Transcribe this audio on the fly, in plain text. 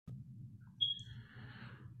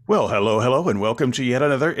Well, hello, and welcome to yet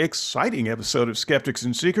another exciting episode of Skeptics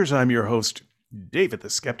and Seekers. I'm your host, David the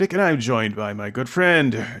Skeptic, and I'm joined by my good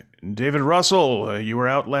friend, David Russell. You were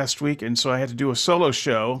out last week, and so I had to do a solo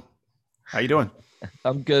show. How you doing?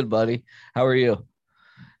 I'm good, buddy. How are you?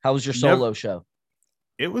 How was your Never. solo show?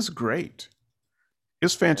 It was great. It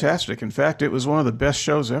was Nice. fantastic. In fact, it was one of the best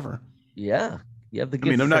shows ever. Yeah, you have the I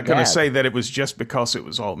mean, gift I'm for not going to gab. say that it was just because it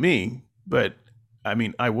was all me, but I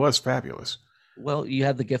mean, I was fabulous. Well, you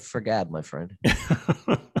have the gift for gab, my friend.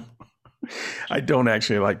 I don't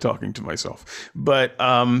actually like talking to myself, but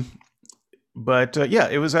yeah,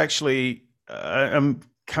 it was actually. I'm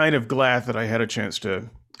kind of glad that I had a chance to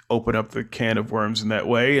open up the can of worms in that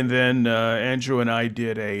way. And then Andrew and I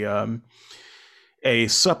did a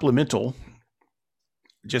supplemental,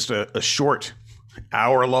 just a short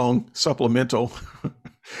hour-long supplemental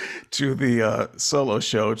to the solo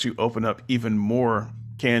show to open up even more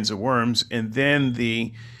cans of worms. And then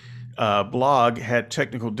the blog had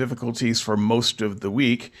technical difficulties for most of the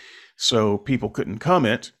week, so people couldn't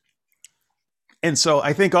comment. And so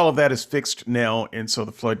I think all of that is fixed now, and so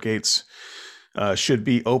the floodgates should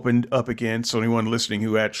be opened up again. So anyone listening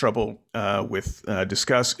who had trouble with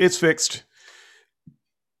Discuss, it's fixed,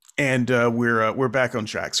 and we're back on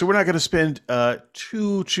track. So we're not going to spend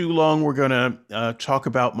too long. We're going to talk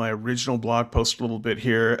about my original blog post a little bit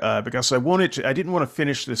here because I didn't want to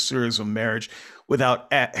finish this series on marriage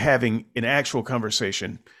without having an actual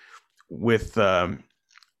conversation with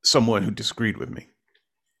someone who disagreed with me.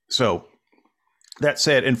 So that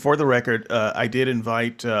said, and for the record, I did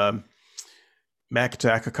invite Mac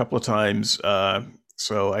Attack a couple of times.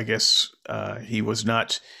 So I guess he was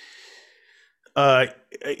not uh,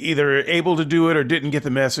 either able to do it or didn't get the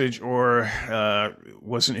message or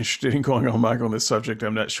wasn't interested in going on mic on this subject.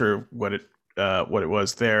 I'm not sure what it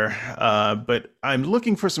was there, but I'm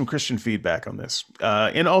looking for some Christian feedback on this,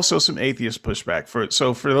 and also some atheist pushback. For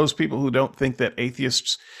those people who don't think that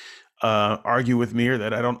atheists argue with me or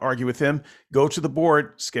that I don't argue with them, go to the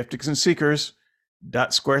board, skeptics and seekers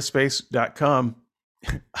squarespace.com.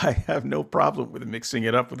 I have no problem with mixing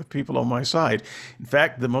it up with the people on my side. In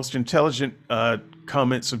fact, the most intelligent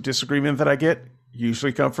comments of disagreement that I get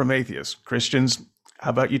usually come from atheists. Christians, how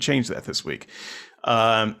about you change that this week?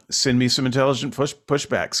 Send me some intelligent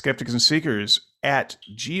pushback, skeptics and seekers at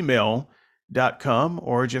gmail.com,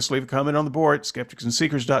 or just leave a comment on the board, skeptics and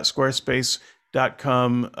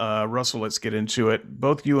seekers.squarespace.com. Russell, let's get into it.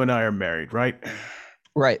 Both you and I are married, right?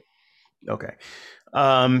 Right. Okay.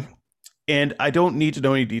 Um, and I don't need to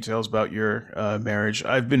know any details about your marriage.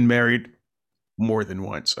 I've been married more than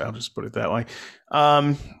once. I'll just put it that way.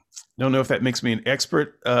 Um, don't know if that makes me an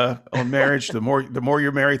expert on marriage. The more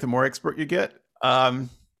you're married, the more expert you get. Not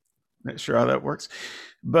sure how that works,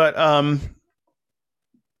 but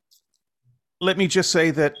let me just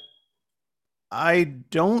say that I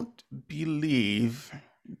don't believe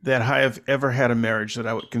that I have ever had a marriage that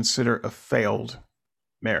I would consider a failed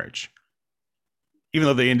marriage, even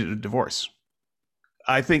though they ended in divorce.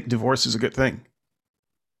 I think divorce is a good thing.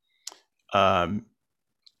 Um,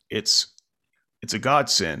 it's it's a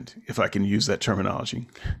godsend, if I can use that terminology.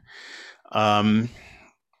 Um,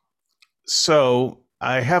 so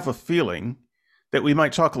I have a feeling that we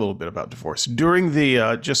might talk a little bit about divorce during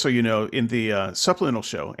the. Just so you know, in the supplemental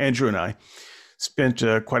show, Andrew and I spent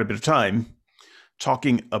quite a bit of time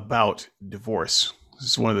talking about divorce. This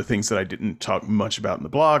is one of the things that I didn't talk much about in the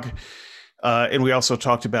blog. And we also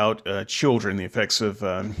talked about children, the effects of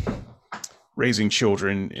raising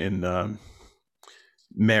children in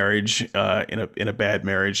marriage, in a bad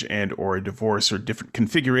marriage, and or a divorce, or different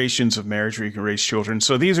configurations of marriage where you can raise children.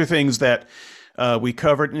 So these are things that we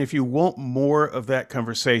covered. And if you want more of that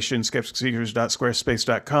conversation,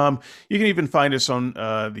 skepticsandseekers.squarespace.com. You can even find us on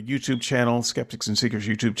the YouTube channel, Skeptics and Seekers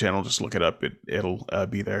YouTube channel. Just look it up. It'll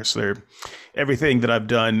be there. So everything that I've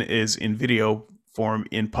done is in video form,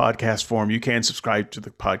 in podcast form. You can subscribe to the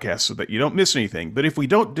podcast so that you don't miss anything. But if we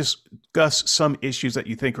don't discuss some issues that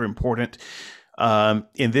you think are important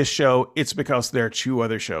in this show, it's because there are two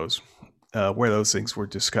other shows where those things were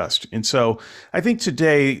discussed. And so I think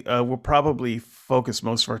today we'll probably focus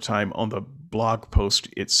most of our time on the blog post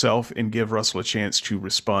itself and give Russell a chance to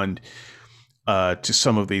respond to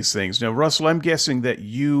some of these things. Now, Russell, I'm guessing that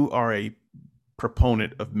you are a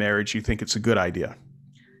proponent of marriage. You think it's a good idea.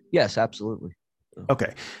 Yes, absolutely.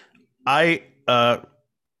 Okay. I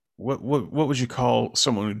what would you call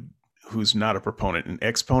someone who's not a proponent? An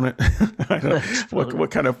exponent? I don't, Exponent.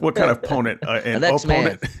 what kind of ponent? An An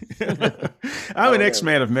X-Man. opponent? I'm an Oh no.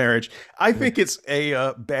 ex-man of marriage. I think it's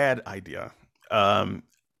a bad idea. Um,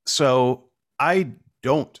 so I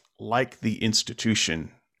don't like the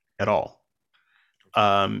institution at all.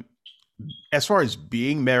 Um, as far as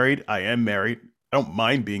being married, I am married. I don't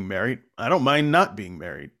mind being married. I don't mind not being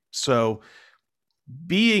married. So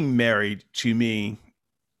being married to me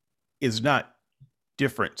is not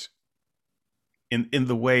different in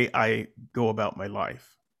the way I go about my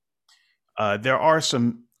life. There are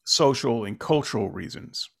some social and cultural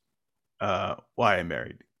reasons why I'm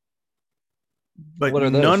married, but What are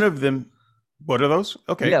none those? of them. What are those?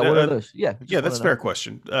 Okay, Yeah, what are those? Yeah, yeah, just want that's to a fair know.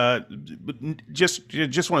 question. But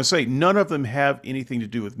just want to say none of them have anything to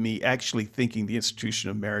do with me actually thinking the institution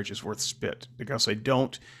of marriage is worth spit, because I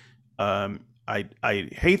don't. I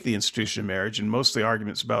hate the institution of marriage, and most of the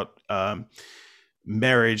arguments about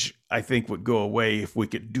marriage, I think, would go away if we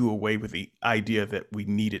could do away with the idea that we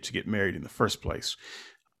needed to get married in the first place.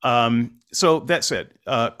 So that said,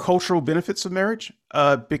 cultural benefits of marriage,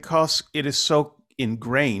 because it is so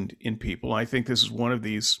ingrained in people. I think this is one of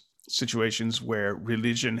these situations where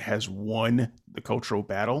religion has won the cultural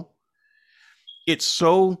battle. It's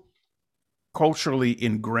so culturally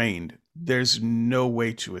ingrained, there's no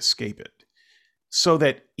way to escape it. So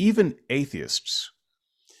that even atheists,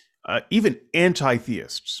 even anti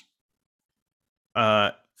theists,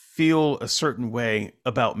 feel a certain way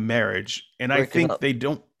about marriage. And I Breaking think up. they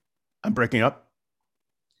don't. I'm breaking up.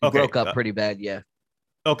 You Okay. broke up pretty bad. Yeah.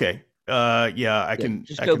 Okay. Yeah, I Yeah. can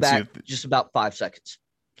Just I go can see back it. just about 5 seconds.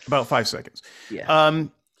 About 5 seconds. Yeah.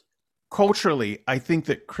 Um, culturally, I think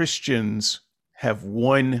that Christians have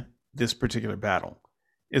won this particular battle.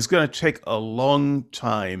 It's going to take a long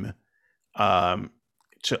time um,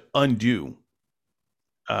 to undo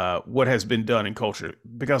what has been done in culture,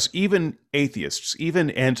 because even atheists, even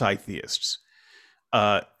anti-theists,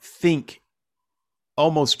 think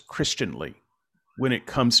almost Christianly when it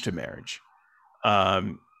comes to marriage.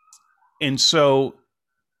 Um, and so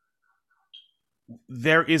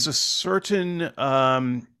there is a certain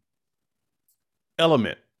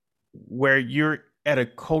element where you're at a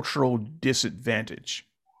cultural disadvantage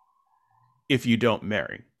if you don't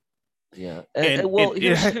marry. Yeah. And Well, it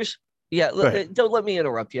here's yeah, go ahead. don't let me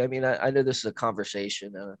interrupt you. I mean, I know this is a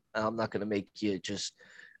conversation. I'm not going to make you just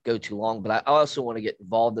go too long, but I also want to get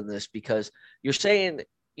involved in this because you're saying,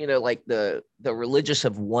 like the religious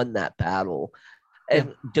have won that battle. Yeah,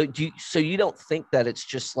 And so you don't think that it's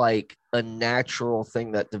just like a natural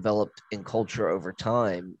thing that developed in culture over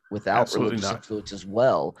time without absolutely religious not. influence as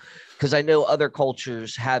well? Because I know other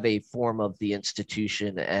cultures have a form of the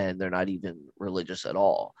institution and they're not even religious at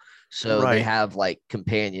all. So they Right. have like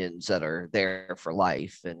companions that are there for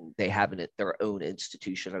life and they have their own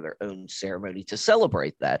institution or their own ceremony to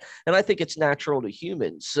celebrate that. And I think it's natural to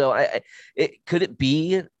humans. So could it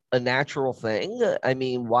be a natural thing? I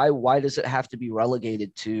mean, why does it have to be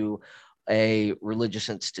relegated to a religious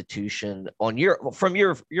institution from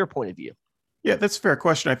your point of view? Yeah, that's a fair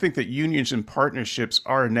question. I think that unions and partnerships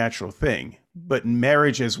are a natural thing, but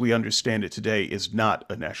marriage as we understand it today is not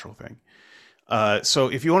a natural thing. So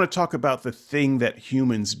if you want to talk about the thing that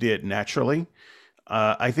humans did naturally,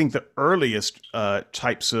 I think the earliest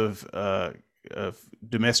types of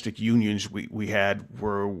domestic unions we had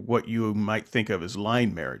were what you might think of as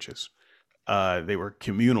line marriages. They were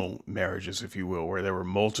communal marriages, if you will, where there were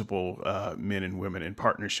multiple men and women in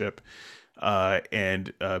partnership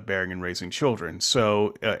and bearing and raising children.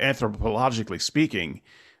 So, anthropologically speaking,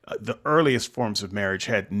 the earliest forms of marriage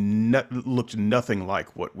looked nothing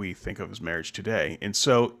like what we think of as marriage today. And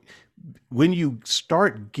so, when you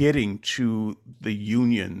start getting to the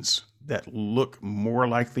unions that look more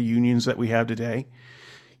like the unions that we have today,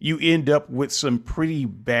 you end up with some pretty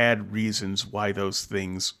bad reasons why those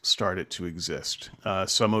things started to exist.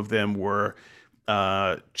 Some of them were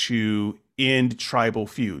to end tribal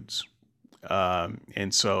feuds.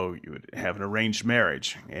 And so you would have an arranged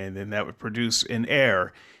marriage, and then that would produce an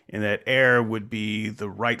heir, and that heir would be the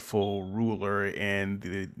rightful ruler, and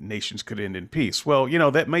the nations could end in peace. Well,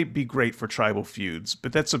 that might be great for tribal feuds,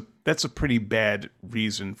 but that's a pretty bad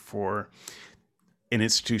reason for an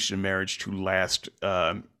institution of marriage to last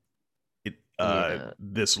Yeah.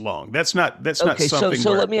 this long. That's not Okay, so something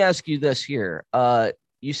so let where. me ask you this here.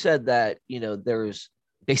 You said that, there's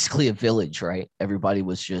basically a village, right? Everybody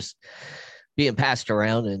was just being passed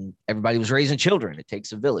around and everybody was raising children. It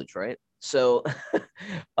takes a village, right? So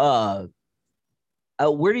uh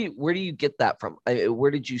where do you get that from?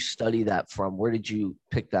 Where did you study that from? Where did you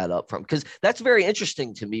pick that up from? Because that's very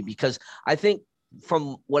interesting to me because I think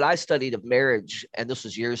from what I studied of marriage, and this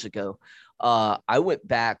was years ago, I went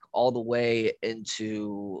back all the way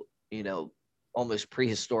into, almost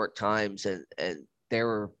prehistoric times, and there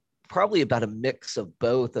were probably about a mix of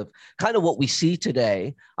both of kind of what we see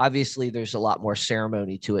today. Obviously, there's a lot more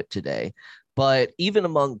ceremony to it today, but even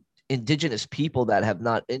among indigenous people that have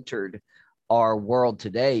not entered our world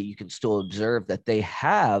today, you can still observe that they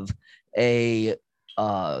have a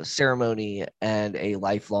ceremony and a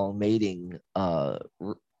lifelong mating uh,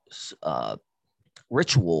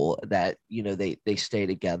 ritual that they stay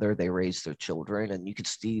together, they raise their children, and you could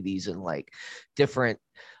see these in like different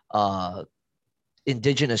uh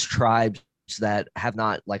indigenous tribes that have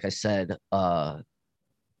not, like I said, uh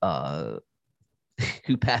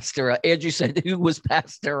who passed around. Andrew said who was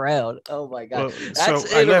passed around. Oh my god, Well, so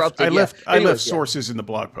that's interrupted. Yeah. I left Anyways, yeah. sources in the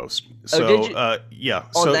blog post. Oh, did So you yeah.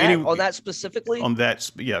 on So that any on that specifically? on that,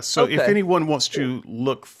 yeah. So if Okay, anyone wants to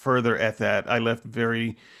look further at that, I left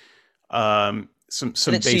very I some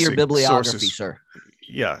didn't see your basic bibliography, sources. sir.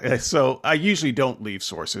 Yeah. So I usually don't leave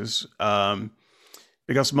sources.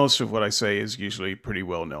 Because most of what I say is usually pretty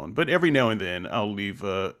well known. But every now and then I'll leave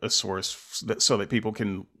a source so that people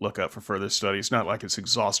can look up for further study. It's not like it's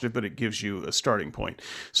exhaustive, but it gives you a starting point.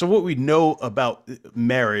 So what we know about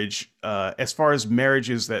marriage, as far as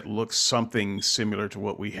marriages that look something similar to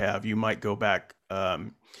what we have, you might go back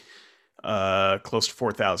close to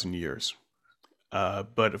 4,000 years.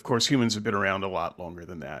 But of course, humans have been around a lot longer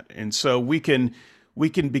than that, and so we can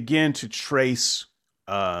begin to trace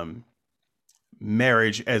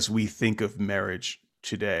marriage as we think of marriage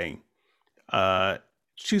today uh,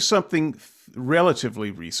 to something relatively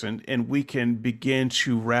recent, and we can begin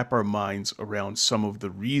to wrap our minds around some of the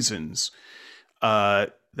reasons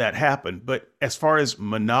that happened. But as far as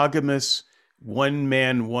monogamous, one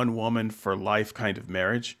man, one woman for life kind of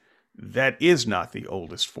marriage, that is not the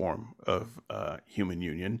oldest form of human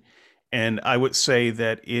union. And I would say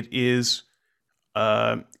that it is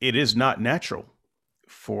not natural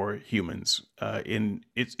for humans.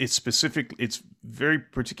 It's specific. It's very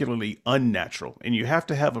particularly unnatural, and you have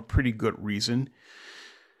to have a pretty good reason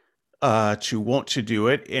to want to do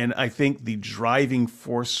it. And I think the driving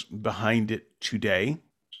force behind it today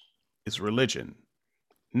is religion.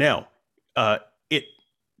 Now, uh, it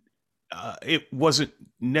it wasn't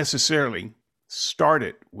necessarily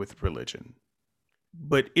started with religion,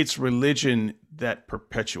 but it's religion that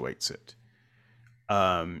perpetuates it.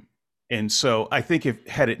 Um, and so I think if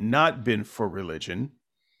had it not been for religion,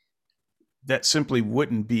 that simply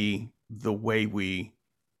wouldn't be the way we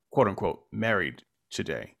quote unquote married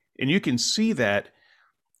today. And you can see that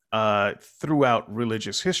throughout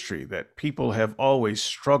religious history that people have always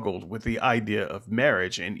struggled with the idea of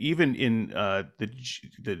marriage, and even in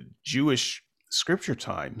the Jewish scripture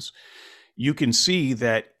times, you can see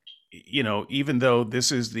that even though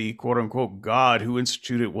this is the quote unquote God who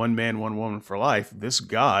instituted one man, one woman for life, this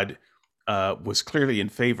God was clearly in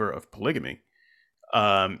favor of polygamy.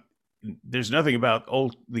 Um, there's nothing about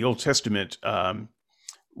the Old Testament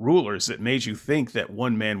rulers that made you think that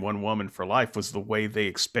one man, one woman for life was the way they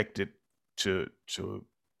expected to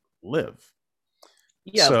live.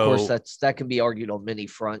 Yeah, of course, So that can be argued on many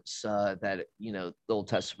fronts. That the Old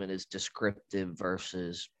Testament is descriptive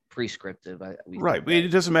versus prescriptive. We right, think that it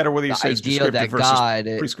doesn't matter whether you the say it's idea descriptive that versus God,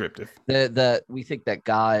 prescriptive. the we think that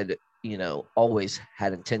God, always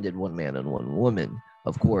had intended one man and one woman,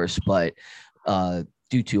 of course, but uh,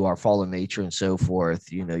 due to our fallen nature and so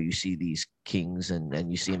forth, you see these kings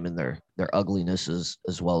and you see them in their ugliness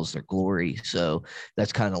as well as their glory. So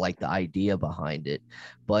that's kind of like the idea behind it.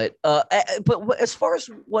 But as far as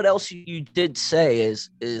what else you did say is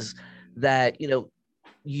that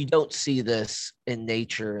you don't see this in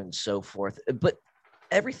nature and so forth. But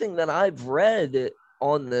everything that I've read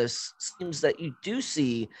on this seems that you do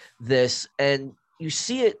see this, and you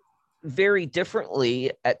see it very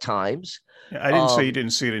differently at times. I didn't say you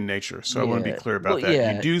didn't see it in nature, so I want to be Yeah. clear Well, about that.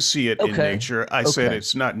 You yeah. do see it in Okay. nature. I said Okay.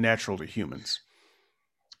 it's not natural to humans.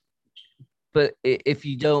 But if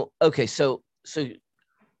you don't, okay, so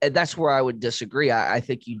and that's where I would disagree. I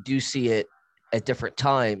think you do see it at different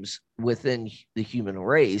times within the human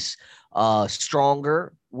race.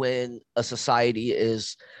 Stronger when a society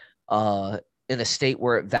is uh, in a state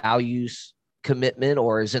where it values commitment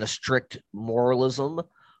or is in a strict moralism.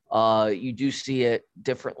 You do see it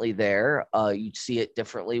differently there. You see it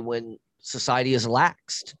differently when society has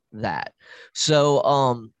laxed that.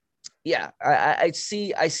 So, yeah, I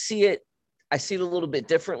see it a little bit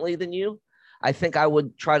differently than you. I think I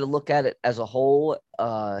would try to look at it as a whole,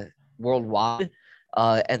 worldwide,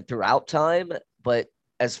 and throughout time. But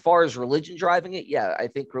as far as religion driving it, yeah, I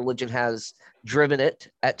think religion has driven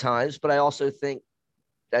it at times. But I also think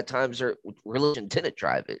at times religion didn't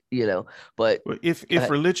drive it. But Well, go if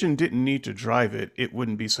ahead. religion didn't need to drive it, it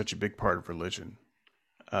wouldn't be such a big part of religion.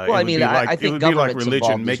 Well, I mean, I It think would be like government's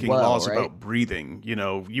religion involved as making well, laws right? about breathing. You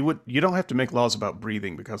don't have to make laws about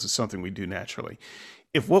breathing because it's something we do naturally.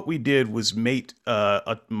 if what we did was mate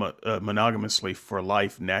monogamously for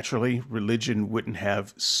life naturally, religion wouldn't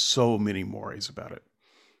have so many mores about it.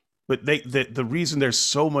 But the reason there's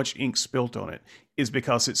so much ink spilt on it is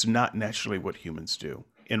because it's not naturally what humans do.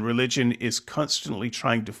 And religion is constantly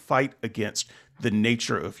trying to fight against the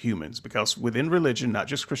nature of humans. Because within religion, not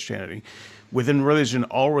just Christianity, within religion,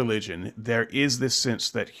 all religion, there is this sense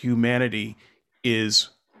that humanity is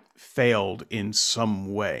failed in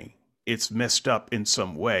some way. It's messed up in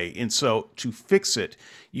some way. And so to fix it,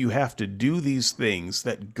 you have to do these things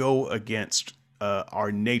that go against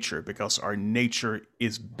our nature, because our nature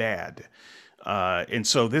is bad. And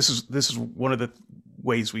so this is one of the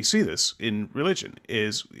ways we see this in religion,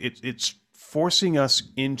 is it's forcing us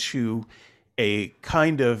into a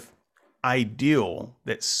kind of ideal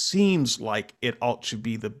that seems like it ought to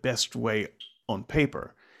be the best way on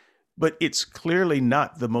paper, but it's clearly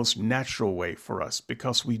not the most natural way for us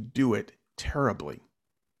because we do it terribly.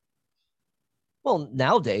 Well,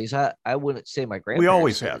 nowadays, I wouldn't say my We grandparents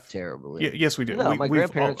always did it have. terribly. Yes, we do. No, my We've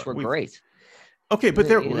grandparents were we've great. okay, but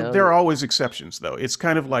You there are know, always exceptions, though. It's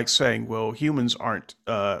kind of like saying, well, humans aren't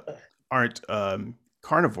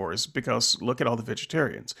carnivores because look at all the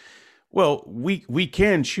vegetarians. Well, we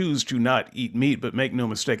can choose to not eat meat, but make no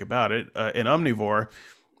mistake about it, an omnivore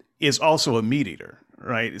is also a meat eater,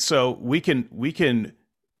 right? So we can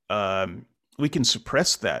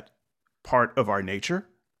suppress that part of our nature,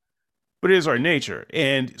 but it is our nature,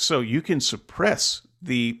 and so you can suppress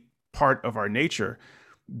the part of our nature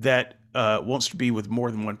that wants to be with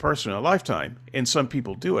more than one person in a lifetime, and some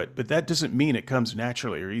people do it, but that doesn't mean it comes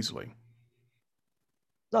naturally or easily.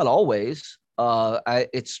 not always.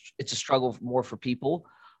 It's a struggle more for people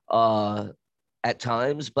uh, at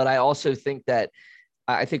times, but I also think that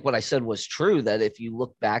I think what I said was true. That if you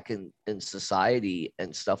look back in society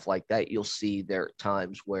and stuff like that, you'll see there are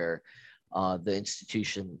times where the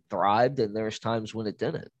institution thrived, and there's times when it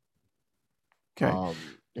didn't. Okay,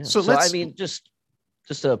 Yeah. so So I let's mean, just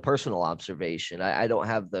a personal observation. I don't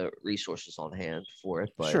have the resources on hand for it,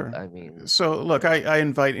 but sure. I mean, So, look, I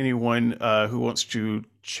invite anyone who wants to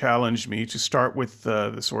challenge me to start with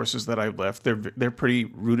the sources that I've left. They're pretty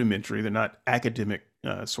rudimentary. They're not academic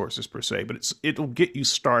sources per se, but it'll get you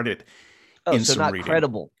started oh, in so some not reading.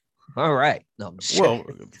 credible. All right. No, I'm just Well,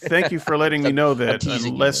 thank you for letting me I'm, know I'm that.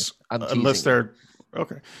 teasing you, man. I'm Unless teasing you. they're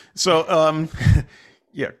okay. So,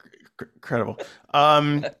 yeah, credible.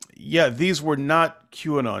 Yeah, these were not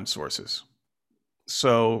QAnon sources.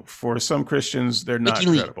 So for some Christians, they're not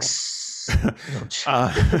credible. WikiLeaks.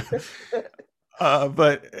 No, uh,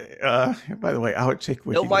 but by the way, I would take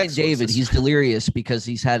don't WikiLeaks mind David. sources. He's delirious because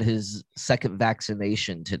he's had his second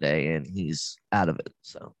vaccination today and he's out of it.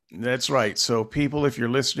 So That's right. So people, if you're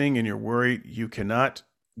listening and you're worried, you cannot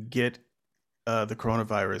get the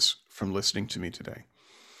coronavirus from listening to me today.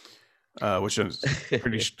 Which I'm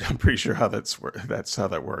pretty sure how that's how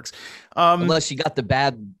that works. unless you got the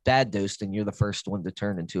bad dose, then you're the first one to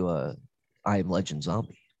turn into a I Am Legend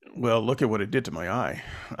zombie. Well, look at what it did to my eye.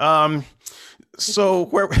 So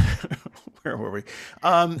where where were we?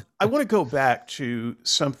 I want to go back to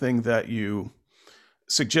something that you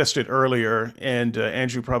suggested earlier, and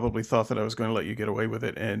Andrew probably thought that I was going to let you get away with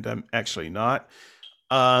it, and I'm actually not.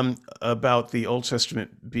 About the Old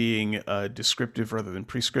Testament being descriptive rather than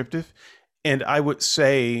prescriptive, and I would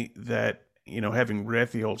say that, having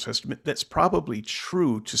read the Old Testament, that's probably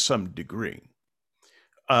true to some degree.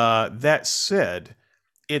 That said,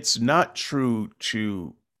 it's not true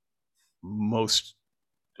to most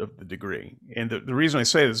of the degree. And the reason I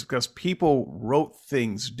say this is because people wrote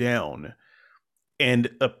things down and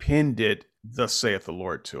appended, "Thus saith the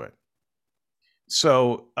Lord," to it.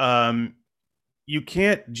 So you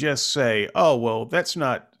can't just say, "Oh, well, that's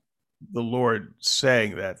not the Lord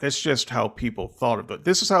saying that. That's just how people thought of it."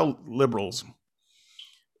 This is how liberals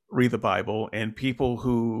read the Bible, and people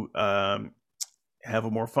who have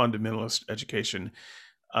a more fundamentalist education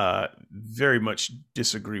very much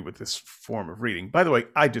disagree with this form of reading. By the way,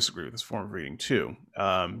 I disagree with this form of reading too,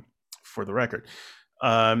 for the record.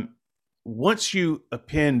 Um, Once you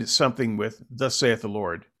append something with "Thus saith the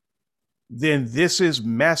Lord," then this is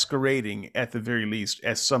masquerading at the very least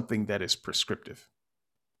as something that is prescriptive.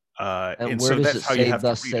 And And where so does it that's how you say, have to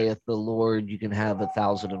 "Thus read it. saith the Lord"? You can have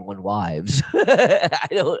 1,001 wives. I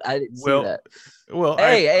didn't see Well, that. well,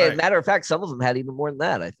 Hey, matter of fact, some of them had even more than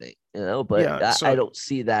that, I think, but yeah. I So don't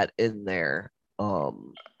see that in there.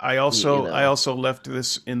 I also left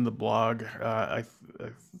this in the blog. I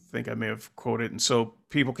think I may have quoted, and so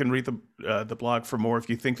people can read the blog for more. If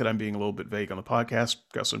you think that I'm being a little bit vague on the podcast,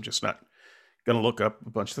 because I'm just not going to look up a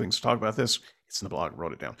bunch of things to talk about this, It's in the blog. I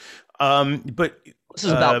wrote it down. But This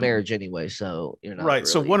is about um, marriage anyway, so you're not right.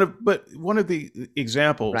 So really one of the we're not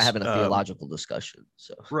examples, having a theological discussion.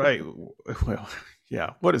 So right. Well,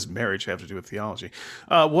 yeah. What does marriage have to do with theology?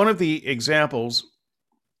 One of the examples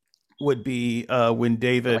would be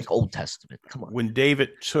we're like Old Testament. Come on. when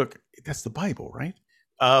David took, that's the Bible, right?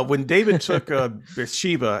 When David took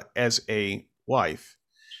Bathsheba as a wife,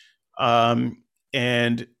 um,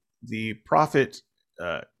 and the prophet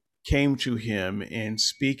uh, came to him and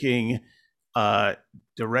speaking uh,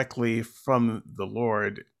 directly from the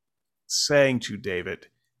Lord, saying to David,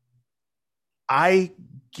 I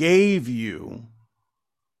gave you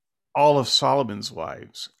all of Solomon's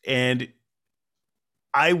wives, and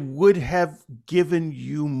I would have given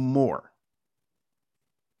you more.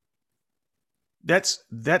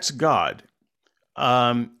 That's God.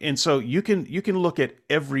 And so you can look at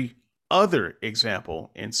every other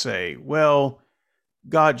example and say, well,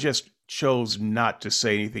 God just chose not to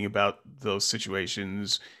say anything about those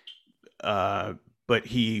situations, uh, but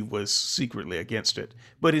he was secretly against it.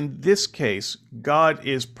 But in this case, God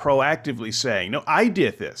is proactively saying, no, I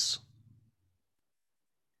did this.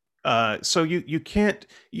 So you can't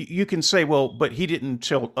you can say, well, but he didn't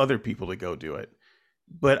tell other people to go do it.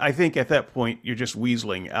 But I think at that point you're just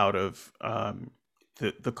weaseling out of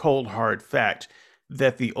the cold hard fact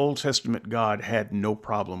that the Old Testament God had no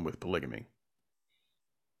problem with polygamy.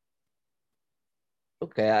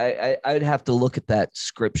 Okay, I'd have to look at that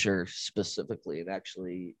scripture specifically and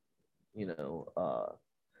actually, you know,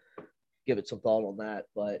 give it some thought on that.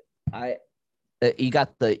 But I you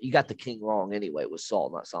got the king wrong anyway. It was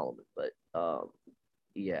Saul, not Solomon. But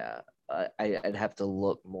yeah, I'd have to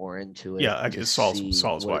look more into it Yeah, I to guess see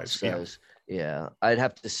Saul's what it wives. Yeah, says. Yeah, I'd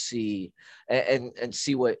have to see and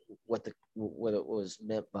see what it was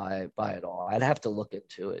meant by it all. I'd have to look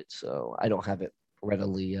into it. So I don't have it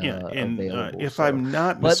readily yeah. And available. if So, I'm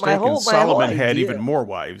not but mistaken, my whole Solomon had even idea, more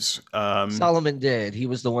wives. Solomon did. He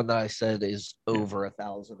was the one that I said is over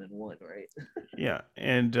 1,001, right? Yeah,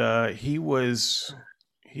 and he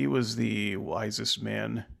was the wisest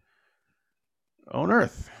man on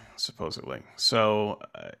earth, supposedly. So,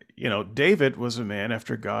 David was a man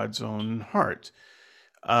after God's own heart.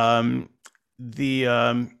 Um,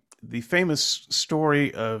 the famous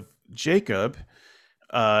story of Jacob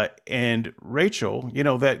and Rachel,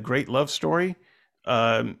 that great love story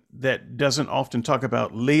that doesn't often talk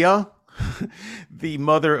about Leah, the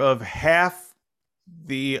mother of half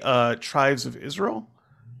the tribes of Israel.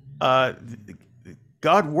 Uh,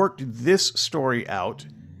 God worked this story out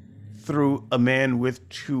through a man with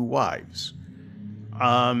two wives.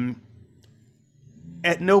 Um,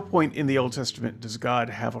 at no point in the Old Testament does God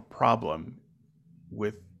have a problem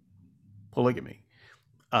with polygamy.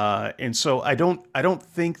 And so I don't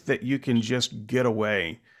think that you can just get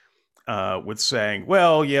away with saying,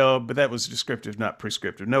 well, yeah, but that was descriptive, not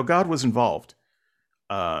prescriptive. No, God was involved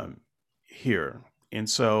here, and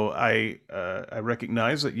so I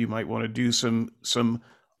recognize that you might want to do some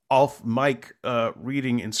off mic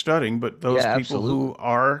reading and studying, but Yeah, those people absolutely. who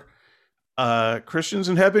are Christians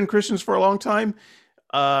and have been Christians for a long time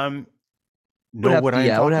um, know what I am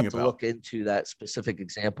I would talking have to about. look into that specific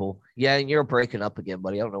example. Yeah, and you're breaking up again,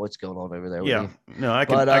 buddy. I don't know what's going on over there with Yeah, you. no, I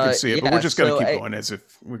can But I can see it, but we're yeah, just gonna so keep going as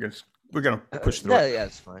if we're gonna push through no, it. yeah,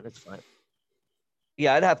 it's fine. It's fine.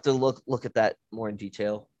 Yeah, I'd have to look at that more in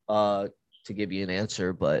detail to give you an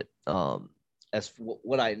answer, but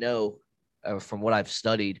what I know from what I've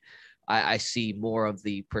studied, I see more of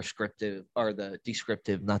the prescriptive or the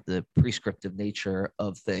descriptive, not the prescriptive nature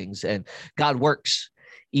of things, and God works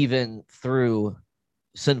even through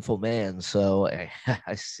sinful man. So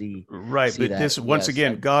I Right, see but that. this once Yes,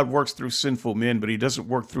 again, God works through sinful men, but He doesn't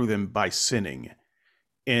work through them by sinning.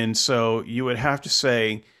 And so you would have to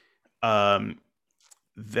say um,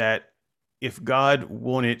 that if God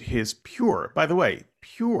wanted His pure, by the way,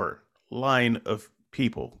 pure line of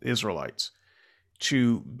people, Israelites,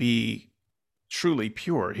 to be truly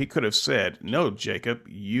pure, he could have said, "No, Jacob,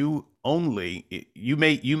 you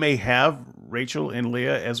may have Rachel and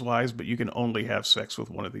Leah as wives, but you can only have sex with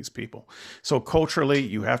one of these people." So culturally,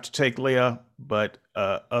 you have to take Leah, but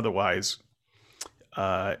otherwise,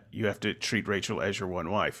 you have to treat Rachel as your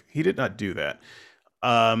one wife. He did not do that.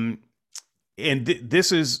 Um, and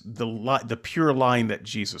this is the pure line that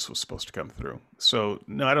Jesus was supposed to come through. So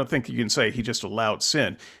no, I don't think you can say he just allowed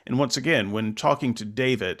sin. And once again, when talking to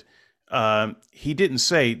David, he didn't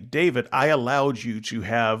say, David, I allowed you to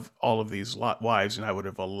have all of these wives, and I would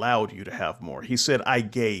have allowed you to have more. He said, I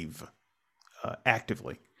gave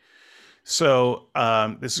actively. So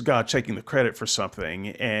this is God taking the credit for something,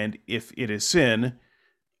 and if it is sin,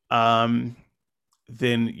 um,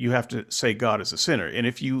 then you have to say God is a sinner. And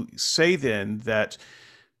if you say then that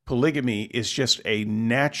polygamy is just a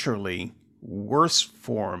naturally worse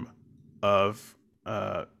form of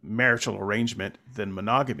marital arrangement than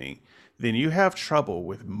monogamy, then you have trouble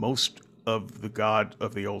with most of the God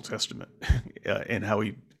of the Old Testament and how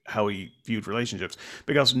he viewed relationships.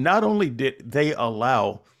 Because not only did he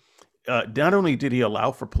allow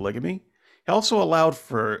for polygamy, he also allowed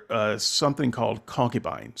for something called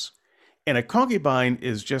concubines. And a concubine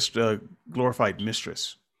is just a glorified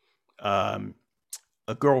mistress, um,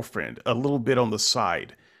 a girlfriend, a little bit on the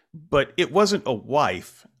side. But it wasn't a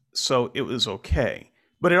wife, so it was okay.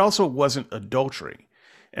 But it also wasn't adultery.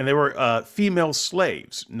 And there were female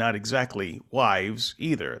slaves, not exactly wives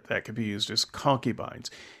either, that could be used as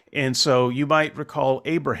concubines. And so you might recall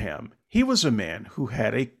Abraham. He was a man who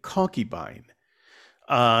had a concubine.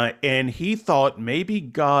 And he thought maybe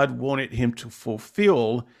God wanted him to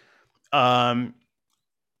fulfill, um,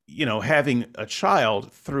 having a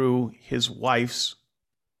child through his wife's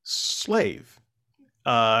slave.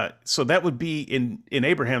 So that would be in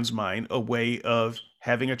Abraham's mind a way of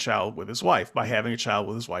having a child with his wife by having a child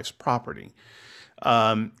with his wife's property.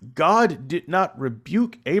 God did not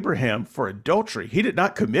rebuke Abraham for adultery. He did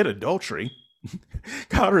not commit adultery.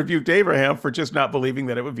 God rebuked Abraham for just not believing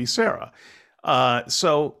that it would be Sarah.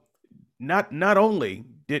 So not only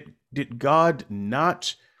did God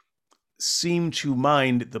not seem to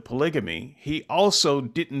mind the polygamy, he also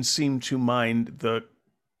didn't seem to mind the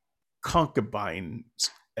concubines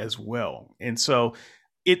as well. And so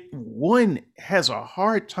one has a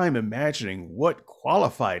hard time imagining what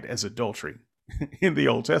qualified as adultery in the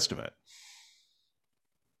Old Testament.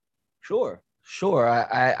 Sure.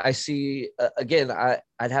 I see. Again,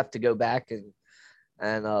 I'd have to go back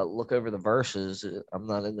and look over the verses. I'm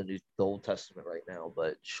not in the Old Testament right now,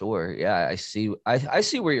 but sure, yeah, I see. I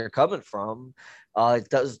see where you're coming from. It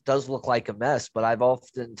does look like a mess, but I've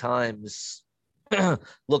oftentimes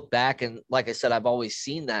looked back and, like I said, I've always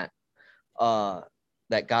seen that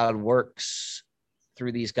God works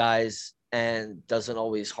through these guys and doesn't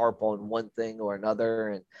always harp on one thing or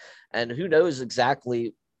another, and who knows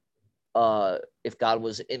exactly if God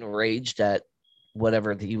was enraged at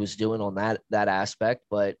whatever he was doing on that aspect,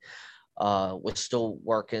 but was still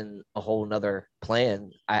working a whole nother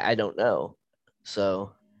plan. I don't know.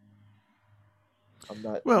 So I'm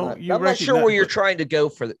not Well, not you I'm not sure where recognize, you're but trying to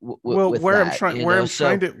go well, with that. So where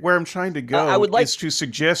I'm trying to I go would like. is to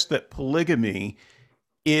suggest that polygamy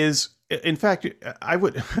is, in fact, I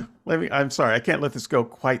would I'm sorry, I can't let this go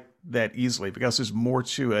quite that easily because there's more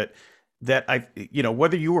to it that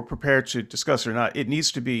whether you were prepared to discuss or not, it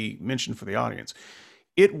needs to be mentioned for the audience.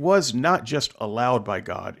 It was not just allowed by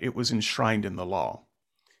God, it was enshrined in the law.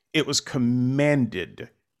 It was commanded.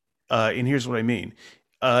 And here's what I mean.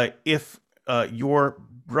 If your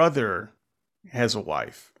brother has a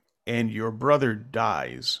wife and your brother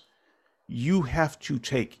dies, you have to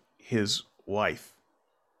take his wife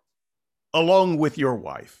along with your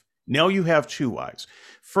wife. Now you have two wives.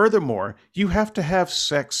 Furthermore, you have to have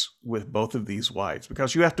sex with both of these wives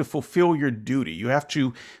because you have to fulfill your duty. You have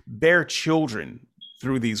to bear children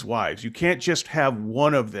through these wives. You can't just have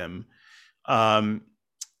one of them um,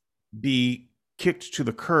 be kicked to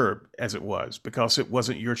the curb, as it was, because it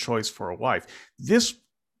wasn't your choice for a wife. This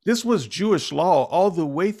was Jewish law all the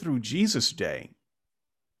way through Jesus' day.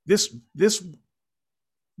 This this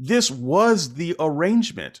this was the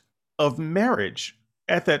arrangement of marriage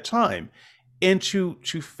at that time, and to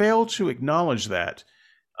fail to acknowledge that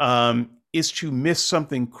is to miss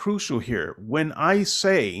something crucial here. When I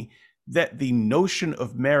say that the notion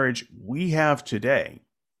of marriage we have today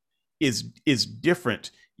is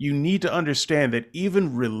different, you need to understand that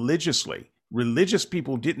even religiously, religious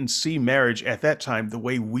people didn't see marriage at that time the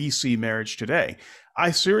way we see marriage today.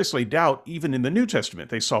 I seriously doubt even in the New Testament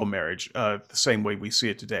they saw marriage the same way we see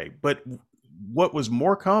it today. But what was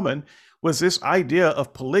more common was this idea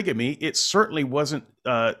of polygamy. It certainly wasn't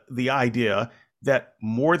the idea that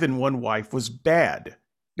more than one wife was bad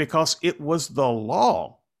because it was the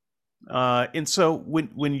law. And so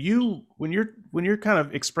when you're kind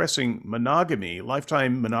of expressing monogamy,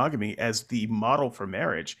 lifetime monogamy as the model for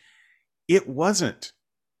marriage, it wasn't.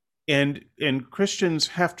 And Christians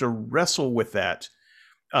have to wrestle with that.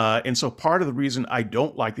 And so part of the reason I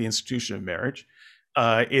don't like the institution of marriage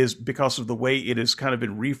is because of the way it has kind of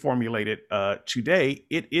been reformulated today.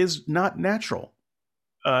 It is not natural.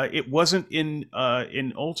 It wasn't in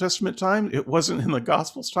Old Testament time. It wasn't in the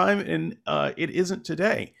Gospels time, and it isn't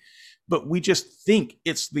today. But we just think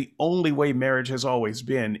it's the only way marriage has always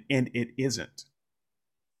been, and it isn't.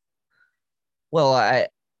 Well, I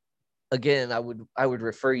again, I would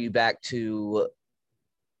refer you back to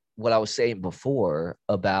what I was saying before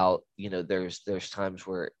about, there's times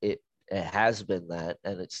where it has been that,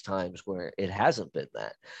 and it's times where it hasn't been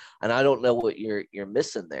that. And I don't know what you're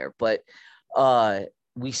missing there, but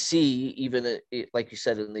we see even like you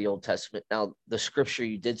said in the Old Testament. Now, the scripture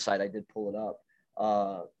you did cite, I did pull it up.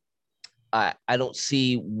 I don't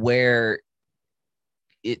see where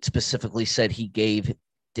it specifically said he gave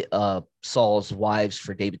Saul's wives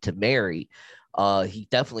for David to marry. He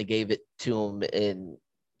definitely gave it to him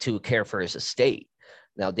to care for his estate.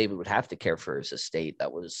 Now, David would have to care for his estate.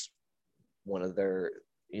 That was one of their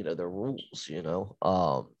rules,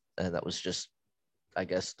 and that was just, I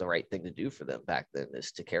guess, the right thing to do for them back then,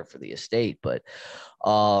 is to care for the estate. But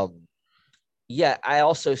yeah, I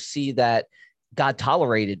also see that God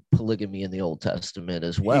tolerated polygamy in the Old Testament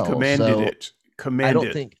as He well. commanded So it. I don't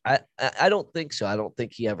Commanded. think I don't think so. I don't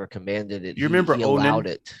think he ever commanded it. You remember He allowed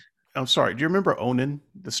Onan? it. I'm sorry. Do you remember Onan?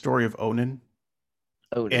 The story of Onan?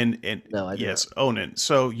 Onan. And No, I do not. yes, Onan.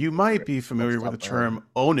 So you might be Off familiar the with top the of my head. term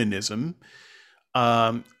onanism.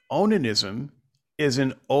 Onanism is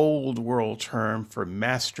an old world term for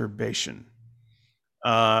masturbation.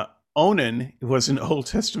 Uh, Onan was an Old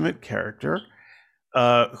Testament character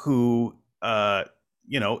who, a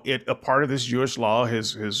part of this Jewish law,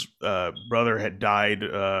 his brother had died,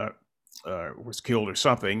 was killed or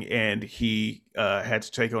something, and he had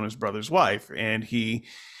to take on his brother's wife, and he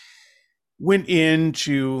went in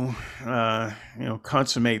to,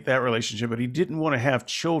 consummate that relationship, but he didn't want to have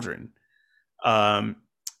children um,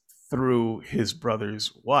 through his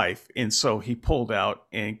brother's wife, and so he pulled out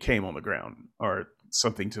and came on the ground, or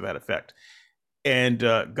something to that effect. And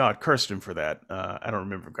God cursed him for that. I don't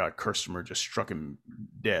remember if God cursed him or just struck him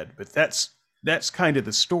dead, but that's kind of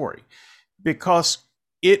the story, because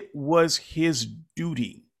it was his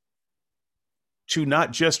duty to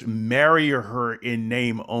not just marry her in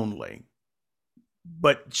name only,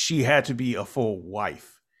 but she had to be a full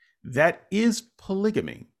wife. That is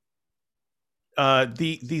polygamy.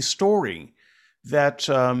 The story that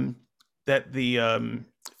the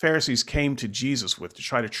Pharisees came to Jesus with to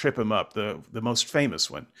try to trip him up, the most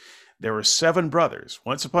famous one. There were seven brothers.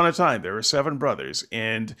 Once upon a time, there were seven brothers,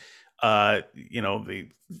 and the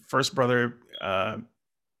first brother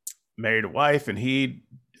married a wife, and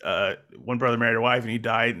one brother married a wife, and he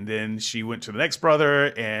died, and then she went to the next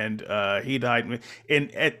brother, and he died,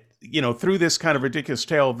 and through this kind of ridiculous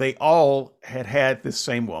tale, they all had this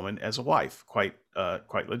same woman as a wife, quite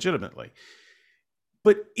legitimately.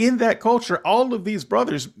 But in that culture, all of these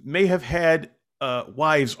brothers may have had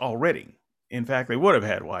wives already. In fact, they would have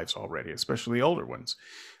had wives already, especially the older ones.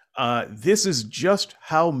 This is just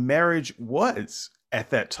how marriage was at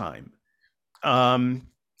that time.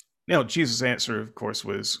 Jesus' answer, of course,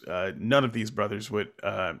 was none of these brothers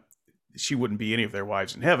she wouldn't be any of their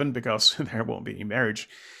wives in heaven, because there won't be any marriage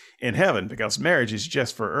in heaven, because marriage is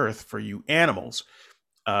just for earth, for you animals.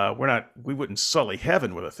 We wouldn't sully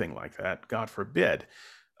heaven with a thing like that, God forbid.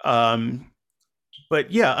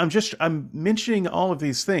 But yeah, I'm mentioning all of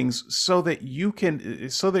these things so that it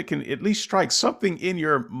can at least strike something in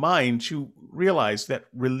your mind to realize that,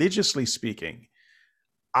 religiously speaking,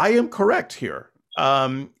 I am correct here.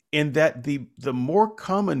 In that the more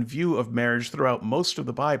common view of marriage throughout most of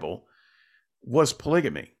the Bible was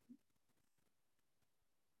polygamy.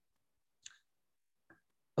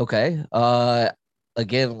 Okay.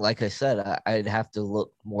 Again, like I said, I'd have to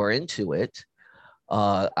look more into it.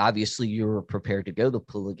 Obviously, you were prepared to go the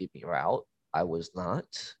polygamy route. I was not.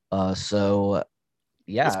 So It's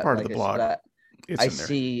yeah, part of the like I said, blog. It's I in there.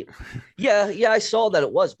 see. Yeah, I saw that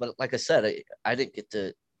it was, but like I said, I didn't get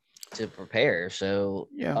to prepare. So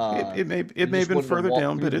Yeah, it you may have just been wanted to further walk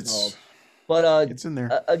down, through but the it's blog. But it's in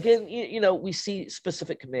there. again, we see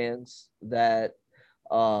specific commands that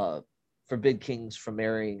forbid kings from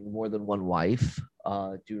marrying more than one wife.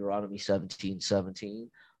 Deuteronomy 17:17.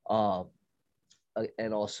 Um,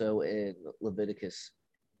 and also in Leviticus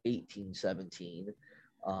 18:17,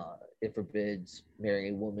 it forbids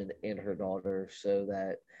marrying a woman and her daughter, so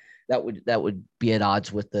that would be at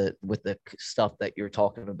odds with the stuff that you're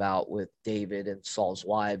talking about with David and Saul's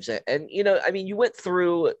wives. And I mean, you went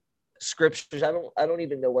through scriptures. I don't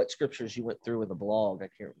even know what scriptures you went through in the blog. I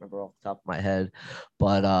can't remember off the top of my head,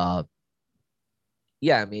 but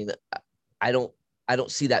yeah, I mean, I don't I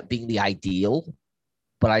don't see that being the ideal,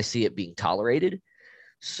 but I see it being tolerated.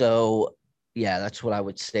 So yeah, that's what I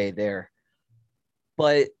would say there.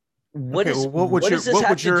 But what Okay, is well, what does this what have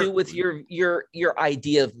would to do your with your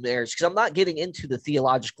idea of marriage? Because I'm not getting into the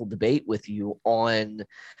theological debate with you on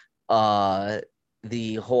uh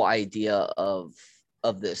the whole idea of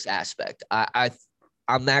this aspect.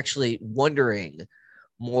 I'm actually wondering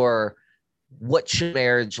more what should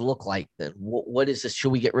marriage look like then? What is this?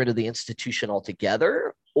 Should we get rid of the institution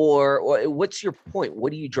altogether, or what's your point?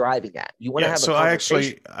 What are you driving at? You want to Yeah, have a so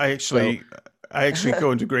conversation? So I actually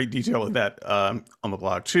go into great detail of that on the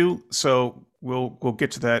blog too. So we'll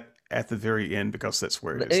get to that at the very end because that's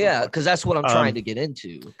where it is in the yeah, blog. because that's what I'm trying Um, to get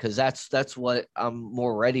into. Because that's what I'm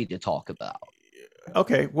more ready to talk about.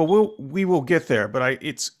 okay, well we will get there, but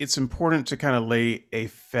it's important to kind of lay a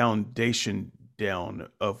foundation down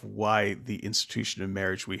of why the institution of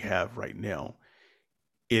marriage we have right now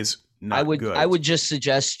is not I good. would just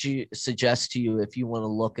suggest to you, if you want to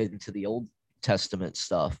look into the Old Testament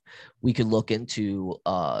stuff, we could look into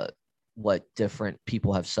what different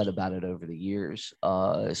people have said about it over the years,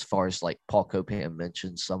 as far as like Paul Copan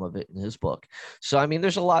mentioned some of it in his book. So I mean,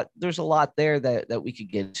 there's a lot there that we could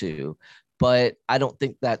get to, but I don't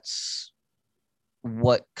think that's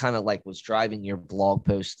what kind of like was driving your blog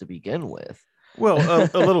post to begin with. Well,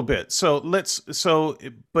 a little bit. But Yeah,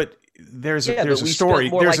 but there's a we spent story.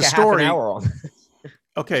 more There's like a a half an story. hour on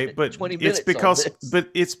Okay, but 20 minutes on this.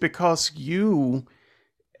 it's because you,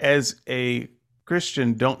 as a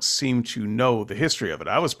Christian, don't seem to know the history of it.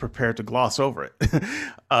 I was prepared to gloss over it, Yeah,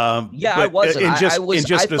 I but wasn't. I was. and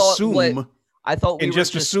just assume I thought we and were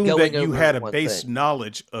just just assume that going you over had a one base thing.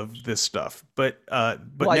 knowledge of this stuff. But Well,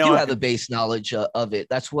 I now do I have a can. base knowledge of it.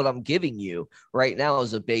 That's what I'm giving you right now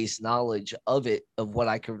is a base knowledge of it, of what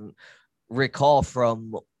I can recall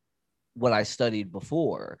from what I studied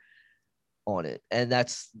before on it. And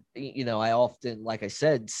that's, I often, like I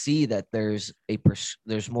said, see that there's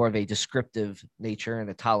more of a descriptive nature and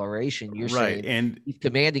a toleration. You're Right, saying and he's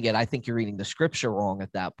commanding it. I think you're reading the scripture wrong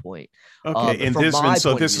at that point. okay, From and my so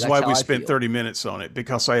point of this view, is that's why how we I spent feel. 30 minutes on it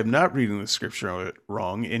because I am not reading the scripture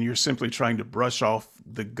wrong, and you're simply trying to brush off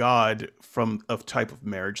the God from of type of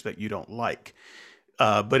marriage that you don't like.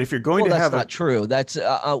 But if you're going Well, to that's have a not true. That's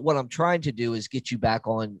what I'm trying to do is get you back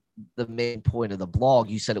on the main point of the blog.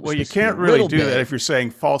 You said it was well, you supposed to be a can't really little do that bit, if you're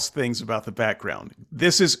saying false things about the background.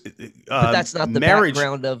 This is but that's not the marriage.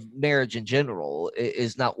 background of marriage in general.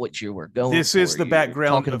 Is not what you were going This is for. the You're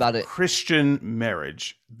background talking of about it, Christian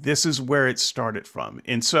marriage. This is where it started from,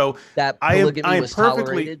 and so that polygamy I am was perfectly.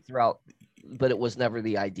 tolerated throughout, but it was never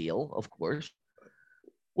the ideal, of course.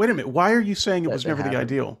 Wait a minute. Why are you saying it That was that never the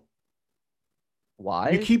happened. ideal? You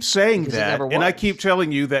Why? keep saying Because it that, never and I keep was.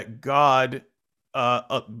 telling you that God And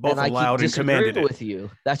both I keep allowed and commanded disagreeing it. with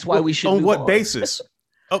you. That's why Well, we should on move what on. basis?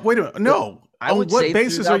 Oh, wait a minute. The, No. I On would what say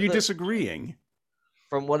basis are throughout you the disagreeing?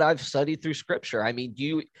 from what I've studied through scripture. I mean,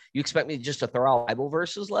 you expect me just to throw out Bible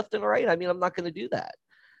verses left and right? I mean, I'm not going to do that.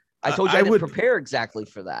 I told you I I didn't would. prepare exactly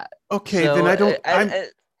for that. Okay, then So I don't. I'm.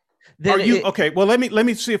 then Are you okay? Well, let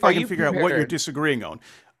me see if are I can you figure out what you're prepared? disagreeing on.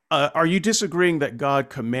 Are you disagreeing that God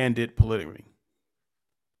commanded polygamy?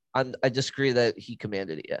 I disagree that he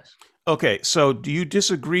commanded it. Yes, Okay, so do you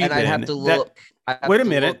disagree and I'd have then to that? look. I have Wait a to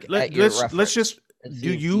minute. look at your Let's reference just. and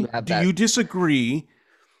see if you have Do that. you disagree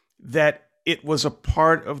that it was a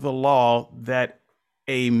part of the law that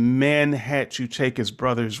a man had to take his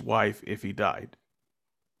brother's wife if he died?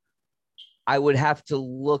 I would have to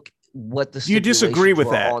look what the Do you disagree stipulations with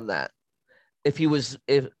were that? on that. If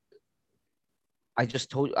I just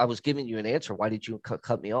told you I was giving you an answer, why did you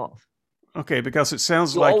cut me off? Okay, because it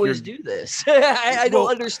sounds You like you're always do this. I don't well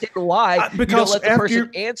understand why you don't because let the after person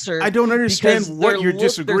you answer I don't understand because what you're they're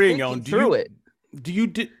disagreeing on. thinking through it Do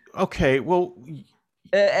you okay, well you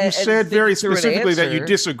and said very thinking through an specifically that you answer.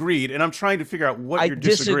 disagreed and I'm trying to figure out what I you're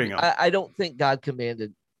disagree. disagreeing on. I don't think God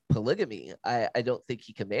commanded polygamy. I don't think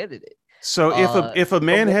he commanded it. So if a From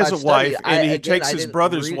man what has a I've studied, wife and he again takes I his didn't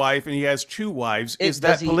brother's read wife and he has two wives, is it.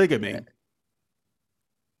 Does that he? polygamy?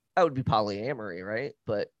 That would be polyamory, right?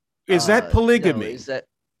 But Is that no, polygamy? is that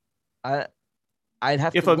I? I'd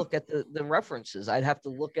have to If a look at the references. I'd have to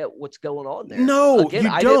look at what's going on there. No, Again,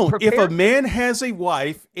 you I didn't don't. If a prepare for man has a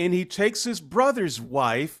wife and he takes his brother's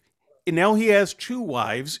wife and now he has two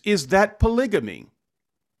wives, is that polygamy?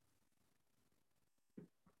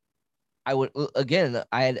 I would again.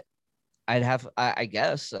 I'd have. I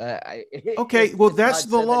guess. Okay, well If that's God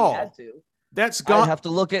the said that he had law. to, That's God. I'd have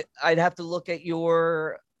to look at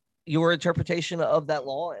your interpretation of that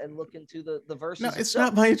law and look into the No, verses it's not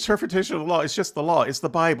itself. my interpretation of the law. It's just the law. It's the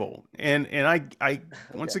Bible. And I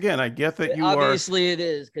once Okay. again, I get that you are Obviously, it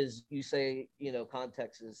is because you say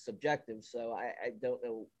context is subjective. So I don't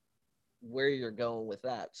know where you're going with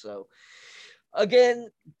that. So again,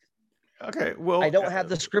 okay. Well, I don't have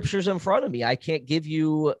the scriptures in front of me. I can't give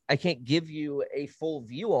you a full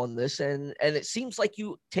view on this, and it seems like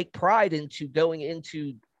you take pride into going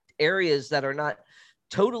into areas that are not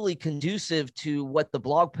totally conducive to what the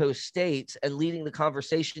blog post states and leading the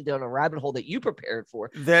conversation down a rabbit hole that you prepared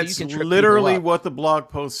for, so you That's can trip people literally up. what the blog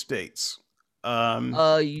post states.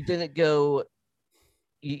 You didn't go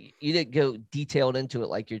you didn't go detailed into it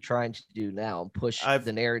like you're trying to do now and push I've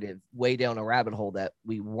the narrative way down a rabbit hole that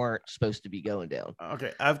we weren't supposed to be going down.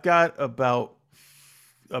 Okay, I've got about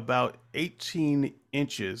 18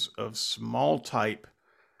 inches of small type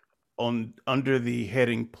on under the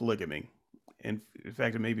heading polygamy. And in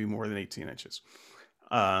fact, it may be more than 18 inches.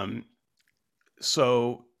 Um,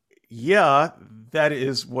 so yeah, that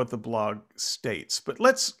is what the blog states. But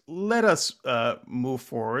let us move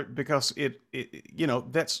forward because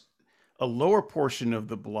that's a lower portion of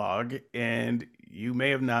the blog, and you may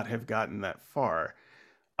have not have gotten that far.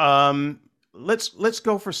 Um, let's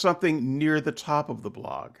go for something near the top of the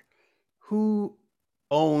blog. Who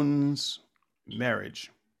owns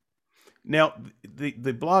marriage? Now, the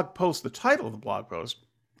blog post, the title of the blog post,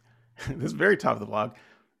 this very top of the blog,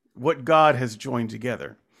 what God has joined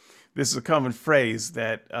together. This is a common phrase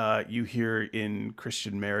that you hear in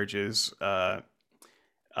Christian marriages. At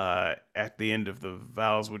the end of the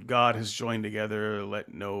vows, what God has joined together,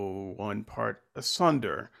 let no one part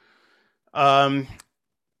asunder. Um,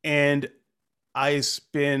 and I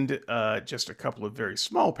spend just a couple of very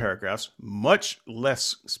small paragraphs, much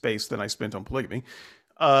less space than I spent on polygamy.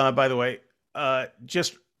 By the way,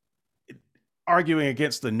 just arguing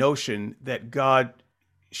against the notion that God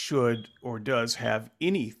should or does have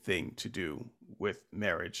anything to do with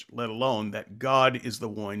marriage, let alone that God is the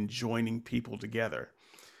one joining people together.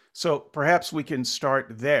 So perhaps we can start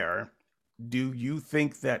there. Do you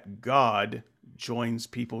think that God joins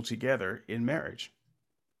people together in marriage?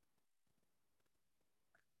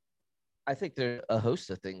 I think there's a host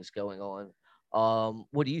of things going on.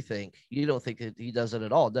 What do you think? You don't think that he does it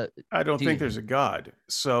at all, do I don't think you? there's a God.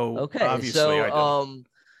 So Okay, obviously so I don't.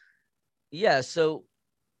 yeah, so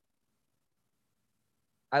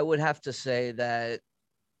I would have to say that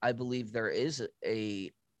I believe there is a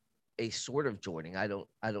sort of joining. I don't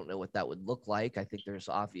know what that would look like. I think there's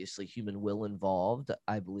obviously human will involved.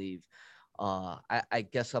 I believe. I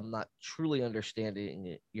guess I'm not truly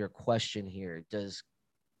understanding your question here. Does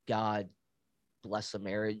God bless a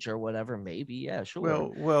marriage or whatever? Maybe, yeah, sure.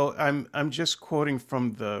 Well, I'm just quoting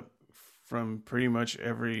from pretty much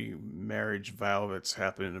every marriage vow that's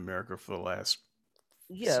happened in America for the last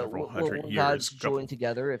Yeah, several well, hundred when years. God's Couple. joined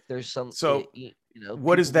together, if there's some, So,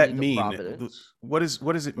 what does people that believe in mean? providence, What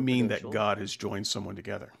does it mean that providential. God has joined someone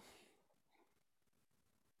together?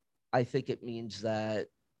 I think it means that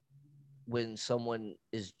when someone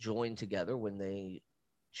is joined together, when they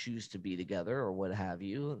choose to be together or what have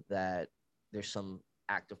you, that there's some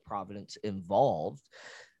act of providence involved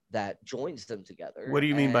that joins them What together. do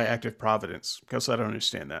you mean by And active providence? Because I don't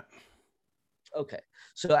understand that. okay,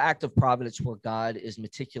 so act of providence where God is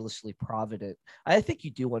meticulously provident. I think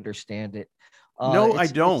you do understand it. No, I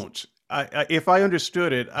It's don't. If I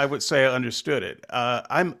understood it, I would say I understood it.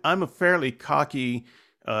 I'm a fairly cocky,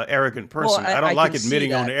 arrogant well, person. I don't I like can see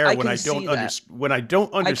admitting on that. air I when can I don't see that. when I don't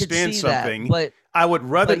I could understand see that, something. I would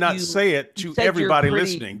rather but not say it you to said you're everybody pretty.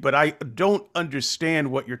 listening. But I don't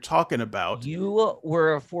understand what you're talking about. You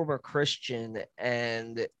were a former Christian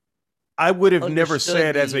and I would have never understood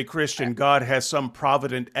said as a the Christian God has some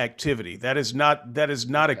provident activity. That is not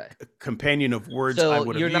a okay. companion of words I So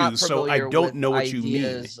would have you're not used. So I familiar don't with know what you mean.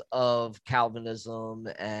 ideas of Calvinism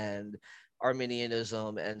and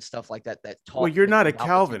Arminianism and stuff like that that Well, talk you're not a about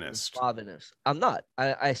meticulous Calvinist. providence. I'm not.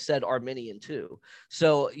 I said Arminian too.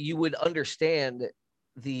 So you would understand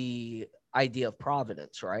the idea of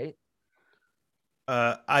providence, right?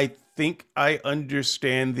 I think I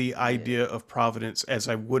understand the idea Yeah. of providence as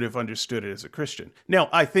I would have understood it as a Christian. Now,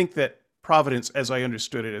 I think that providence, as I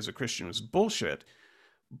understood it as a Christian, was bullshit,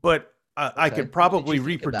 but I Okay. could What did probably you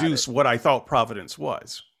think about it? reproduce what I thought providence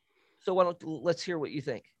was. So why don't let's hear what you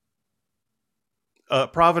think.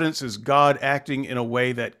 Providence is God acting in a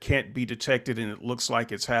way that can't be detected and it looks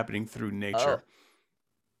like it's happening through nature.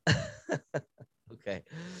 Oh, okay.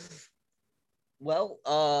 Well,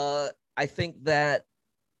 I think that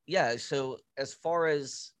yeah. So as far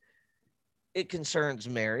as it concerns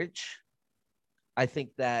marriage, I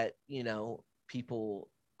think that people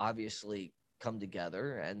obviously come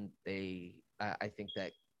together and I think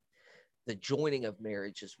that the joining of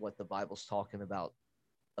marriage is what the Bible's talking about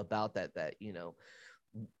that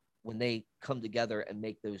when they come together and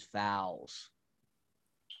make those vows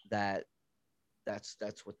that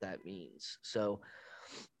that's what that means. So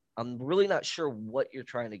I'm really not sure what you're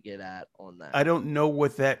trying to get at on that. I don't know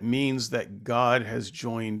what that means that God has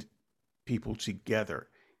joined people together.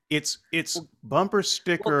 It's Well, bumper well,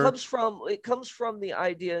 sticker. it comes from the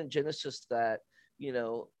idea in Genesis that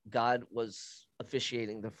God was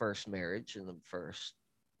officiating the first marriage and the first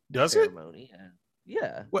Does it? ceremony, and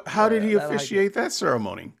yeah, What? How did yeah, he that idea. officiate that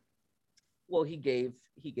ceremony? Well, he gave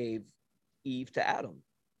Eve to Adam,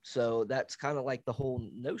 so that's kind of like the whole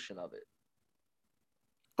notion of it.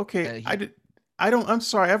 Okay, And I he did. I don't. I'm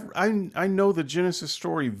sorry. I know the Genesis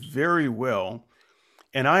story very well,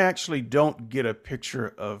 and I actually don't get a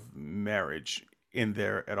picture of marriage in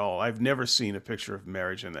there at all. I've never seen a picture of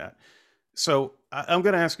marriage in that. So I'm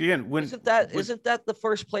going to ask you again. isn't that the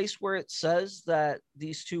first place where it says that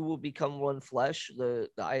these two will become one flesh? The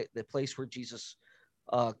place where Jesus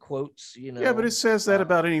quotes, Yeah, but it says that uh,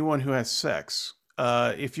 about anyone who has sex.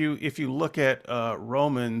 If you look at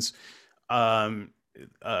Romans, um,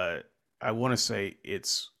 uh, I want to say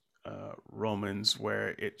it's Romans where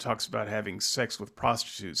it talks about having sex with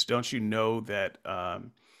prostitutes. Don't you know that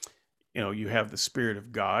you have the Spirit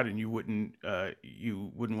of God, and you wouldn't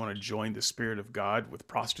want to join the Spirit of God with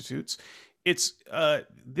prostitutes? It's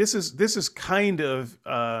this is kind of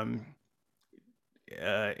an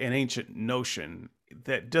ancient notion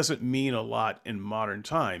that doesn't mean a lot in modern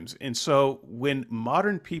times. And so when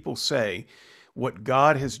modern people say what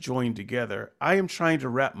God has joined together, I am trying to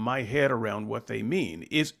wrap my head around what they mean.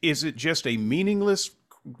 Is it just a meaningless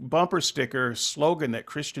bumper sticker slogan that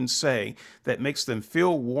Christians say that makes them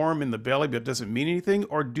feel warm in the belly but doesn't mean anything?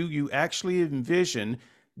 Or do you actually envision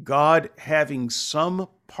God having some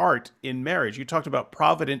part in marriage? You talked about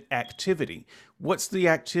provident activity. What's the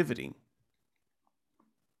activity?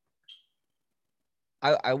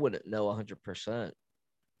 I wouldn't know 100%.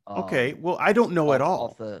 Okay, Um, well, I don't know at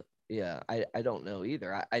off all. the Yeah, I don't know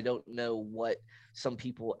either. I don't know what some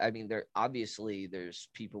people. I mean, there's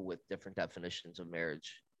people with different definitions of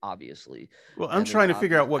marriage, obviously, Well, I'm and there's trying to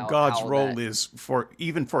figure obvious out what God's how role that. is for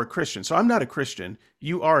even for a Christian. So I'm not a Christian.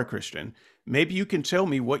 You are a Christian. Maybe you can tell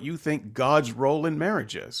me what you think God's role in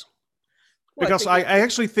marriage is. Well, I Because think I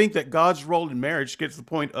actually think that God's role in marriage gets to the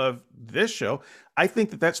point of this show. I think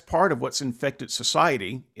that that's part of what's infected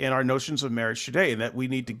society and our notions of marriage today, and that we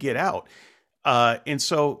need to get out. And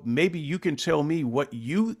so maybe you can tell me what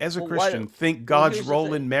you, as a well why Christian, think well God's here's the role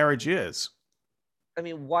thing. in marriage is. I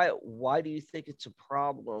mean, why do you think it's a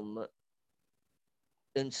problem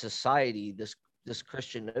in society? This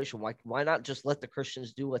Christian notion. Why not just let the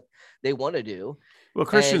Christians do what they want to do, Well, and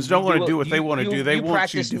Christians you don't want to do it. do what they You want to do. you They you want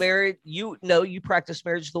to. practice marriage. You practice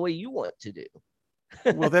marriage the way you want to do.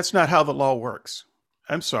 Well, that's not how the law works.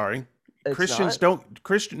 I'm sorry. It's Christians not. don't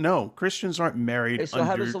Christian no, Christians aren't married Okay, so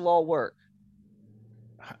how does under. the law work?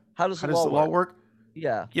 How does How the does law the law work? work?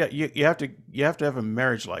 Yeah. Yeah, you have to have a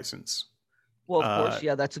marriage license. Well, of Uh course,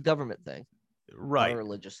 yeah, that's a government thing, not a right.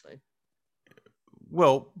 religious thing.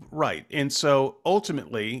 Well, right. And so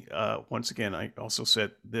ultimately, once again, I also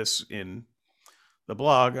said this in the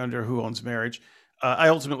blog under Who Owns Marriage. I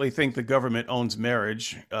ultimately think the government owns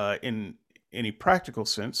marriage in any practical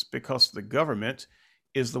sense because the government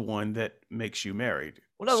is the one that makes you married.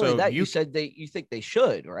 Well, not only So that, you said you think they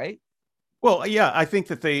should, right? well, yeah, I think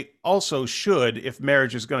that they also should if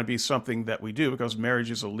marriage is going to be something that we do because marriage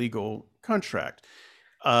is a legal contract.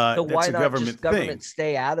 So That's why a not government just thing. government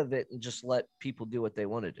stay out of it and just let people do what they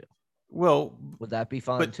want to do? Well, Would that be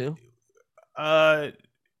fine but too? uh,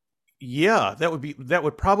 yeah, that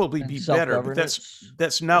would probably And be self better, but governance?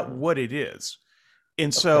 that's not Yeah. what it is.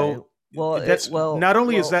 And Okay. so Well, that's not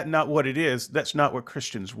only is well, that not what it is, that's not what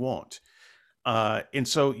Christians want. And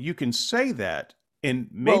so you can say that, and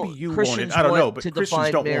maybe well, you want it. Christians I don't want know, but to Christians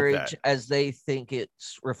define don't want marriage that. as they think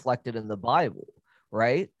it's reflected in the Bible,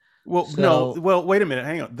 right? Well, no. So, Well, wait a minute.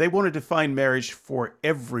 Hang on. They want to define marriage for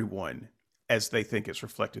everyone as they think it's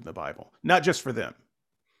reflected in the Bible, not just for them.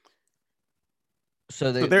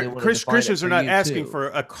 so So they want to define it Christians are for not you asking too. for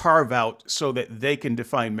a carve out so that they can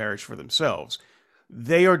define marriage for themselves.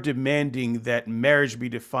 They are demanding that marriage be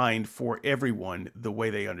defined for everyone the way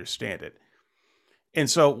they understand it. And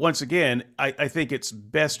so, once again, I think it's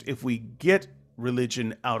best if we get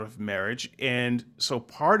religion out of marriage. And so,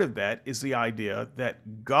 part of that is the idea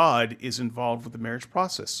that God is involved with the marriage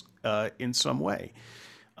process in some way.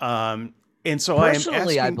 Um, and so, I am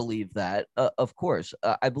Personally, I asking. believe that. Of course,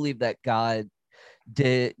 I believe that God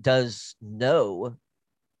does know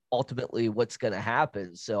ultimately what's going to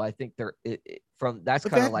happen. So I think from that's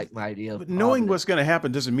But kind of that, like my idea of but knowing what's going providence. to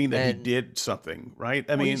happen doesn't mean that he And did something, right?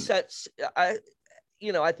 I well, he mean, sets. I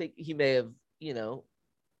think he may have.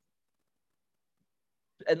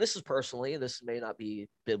 And this is personally. This may not be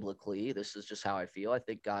biblically. This is just how I feel. I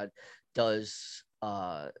think God does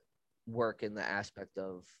work in the aspect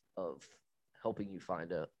of helping you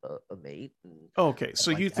find a mate Okay, and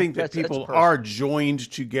so like you think that that's people are personal.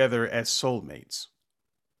 joined together as soulmates?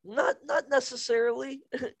 Not necessarily,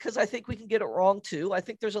 because I think we can get it wrong too. I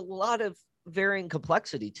think there's a lot of varying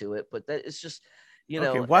complexity to it, but that it's just,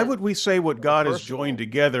 Okay, why and would we say what a God has joined personal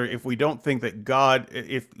together thing. if we don't think that God,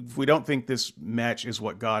 if we don't think this match is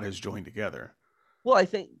what God has joined together? Well, I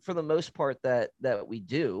think for the most part that we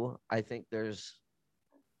do. I think there's,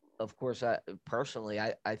 of course, I personally,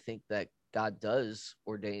 I think that God does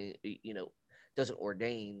ordain, doesn't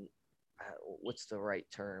ordain. What's the right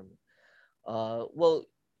term? Well,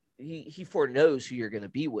 he foreknows who you're going to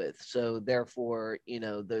be with, so therefore,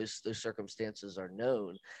 those circumstances are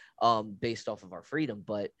known, based off of our freedom.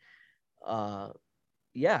 But uh,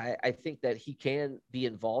 yeah, I think that he can be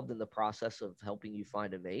involved in the process of helping you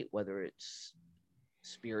find a mate, whether it's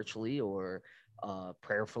spiritually or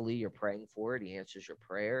prayerfully. You're praying for it. He answers your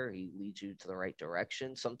prayer. He leads you to the right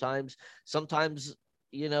direction. Sometimes, some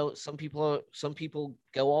people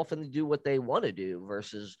go off and do what they want to do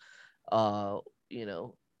versus, uh, you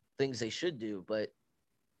know, things they should do. But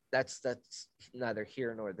that's neither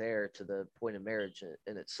here nor there to the point of marriage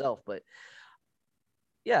in itself. But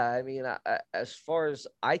yeah, I mean, as far as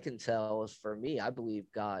I can tell, as for me, I believe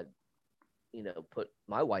God, put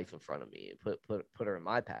my wife in front of me, put her in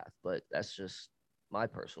my path. But that's just my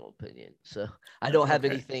personal opinion. So I don't have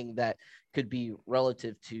Okay, anything that could be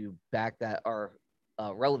relative to back that, or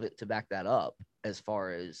relevant to back that up, as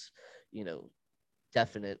far as, you know,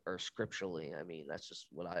 definite or scripturally. I mean, that's just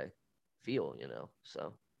what I feel.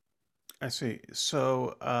 So, I see.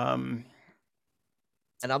 So, and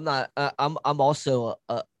I'm not. I'm also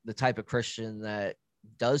the type of Christian that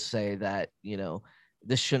does say that,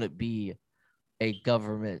 this shouldn't be a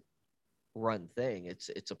government run thing.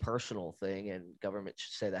 It's a personal thing, and government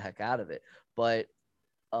should stay the heck out of it. But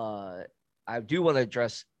uh, I do want to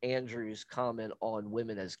address Andrew's comment on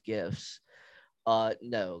women as gifts.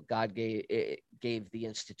 No, God gave the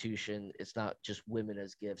institution. It's not just women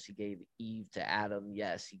as gifts. He gave Eve to Adam.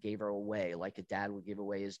 Yes, he gave her away, like a dad would give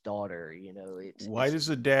away his daughter. It's why it's does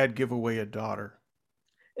a dad give away a daughter?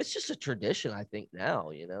 it's just a tradition. I think now,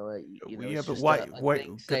 Yeah, it's but just why? a What?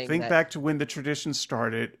 thing saying Think that. back to when the tradition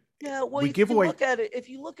started. Yeah, well, We give away. if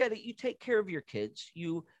you look at it, you take care of your kids,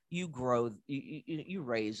 you grow, you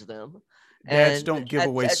raise them, Dads and don't give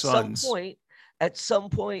away sons, at some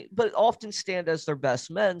point, but often stand as their best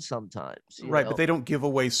men sometimes, right? But they don't give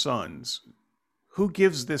away sons. Who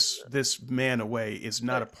gives this man away is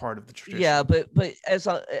not But a part of the yeah, tradition. but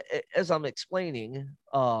as I'm explaining,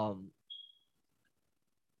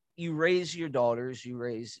 you raise your daughters, you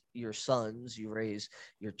raise your sons, you raise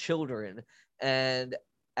your children, and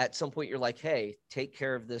at some point you're like, hey, take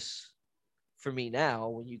care of this for me now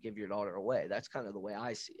when you give your daughter away. That's kind of the way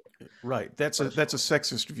I see it Right. That's a personally.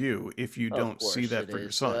 sexist view if you Of don't see course that it for your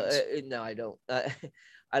is. sons. No, I don't.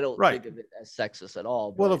 I don't Right. think of it as sexist at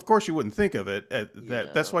all. Well, But of course you wouldn't think of it you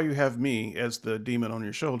that. That's why know, you have me as the demon on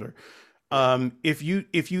your shoulder. right, If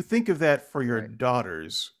you think of that for your right.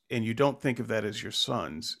 daughters and you don't think of that as your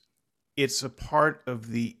sons, it's a part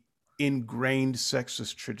of the ingrained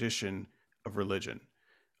sexist tradition of religion.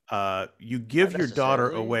 You Not give your daughter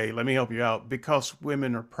necessarily. away, let me help you out, because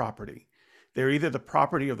women are property. They're either the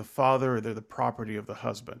property of the father or they're the property of the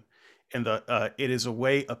husband. And it is a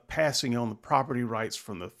way of passing on the property rights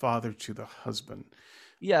from the father to the husband.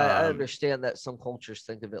 Yeah, I Um, understand that some cultures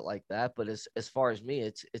think of it like that, but as far as me,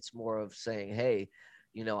 it's more of saying, hey,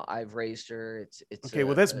 I've raised her. It's okay,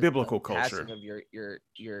 well, that's a biblical culture. passing of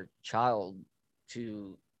your child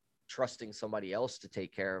to trusting somebody else to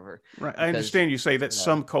take care of her, Right. I because understand you say you that's know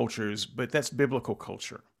some cultures, but that's biblical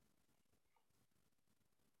culture.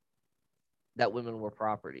 that women were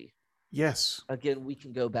property. Yes. Again, we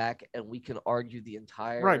can go back and we can argue the Right,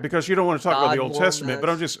 entire because you don't want to talk about the God Old moral Testament, but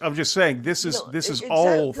I'm mess. just saying this is Exactly,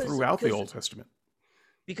 all throughout the Old Testament.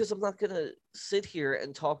 because I'm not gonna sit here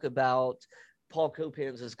and talk about Paul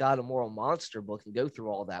Copan's God a Moral Monster book and go through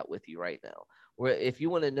all that with you right now. Where if you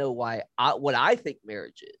want to know what I think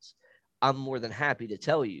marriage is, I'm more than happy to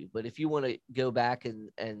tell you. But if you want to go back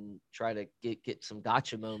and try to get some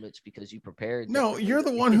gotcha moments because you prepared No, differently you're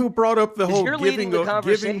the than one me, who brought up the because whole you're leading the giving.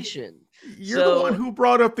 conversation. You're the one So, who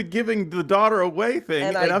brought up the giving the daughter away thing,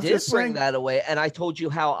 and and I I'm did just bring saying, that away, and I told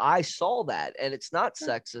you how I saw that, and it's not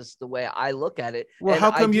sexist the way I look at it. well, And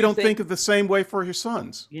how I come you do don't think, think of the same way for your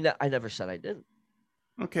sons? I never said I didn't.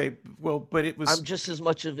 Okay, well, but it I'm was, just as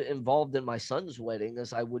much involved in my son's wedding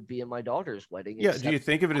as I would be in my daughter's wedding, yeah. Do you except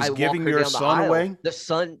think of it as I walk giving her your down the son aisle. away?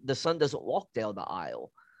 The son doesn't walk down the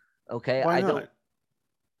aisle. Okay. Why I don't, not?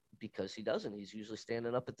 because he doesn't. He's usually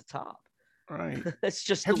standing up at the top. Right. It's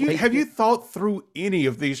just the Have you way have you people. thought through any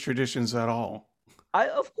of these traditions at all? I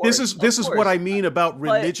This of is what course, I mean about but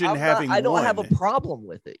religion I having don't have a won. problem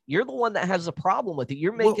with it. You're the one that has a problem with it.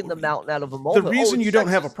 You're making Well, the mountain out of a the molehill. Oh, reason you it's don't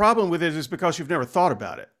have a sexist. problem with it is because you've never thought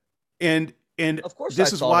about it. And Of course, this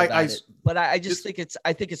I've is thought why about it, but I just this,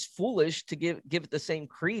 think it's foolish to give it the same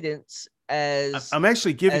credence as I'm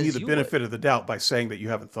actually giving you the you would. benefit of the doubt by saying that you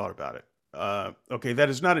haven't thought about it. Okay, that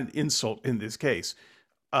is not an insult in this case.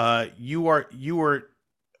 You are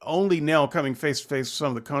only now coming face to face with some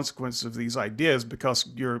of the consequences of these ideas because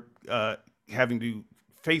you're having to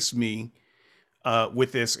face me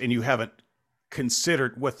with this, and you haven't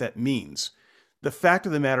considered what that means. The fact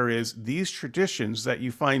of the matter is, these traditions that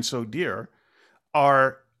you find so dear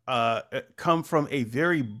are come from a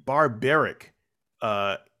very barbaric,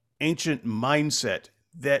 uh, ancient mindset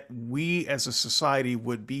that we as a society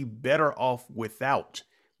would be better off without.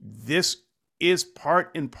 This is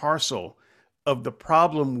part and parcel of the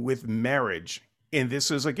problem with marriage. And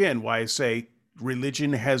this is, again, why I say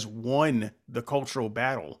religion has won the cultural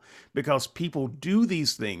battle because people do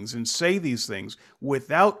these things and say these things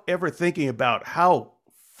without ever thinking about how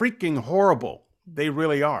freaking horrible they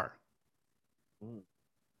really are. Mm.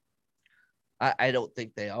 I don't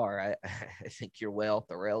think they are. I think you're way off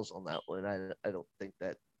the rails on that one. I don't think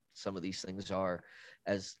that some of these things are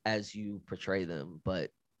as you portray them.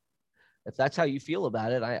 But if that's how you feel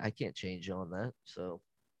about it, I can't change you on that. So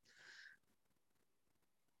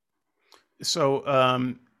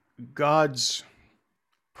So, God's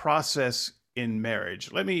process in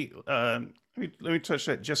marriage. Let me touch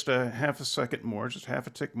that just a half a second more, just half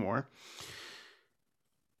a tick more.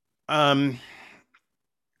 Um,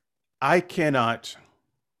 I cannot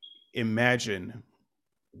imagine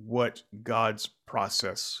what God's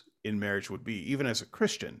process in marriage would be, even as a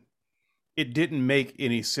Christian. It didn't make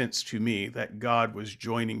any sense to me that God was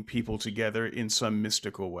joining people together in some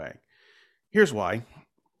mystical way. Here's why.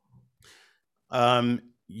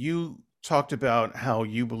 You talked about how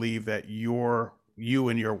you believe that you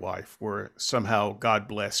and your wife were somehow God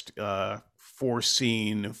blessed,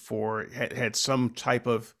 foreseen for had some type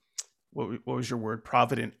of what was your word,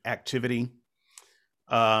 provident activity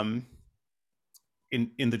um,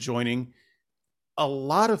 in the joining. A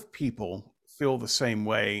lot of people feel the same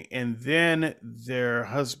way, and then their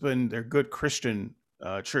husband, their good Christian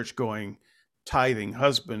church going tithing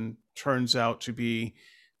husband, turns out to be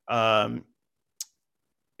um,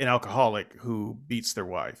 an alcoholic who beats their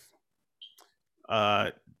wife.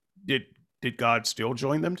 Uh, did did God still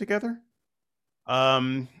join them together?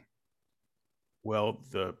 Um, well,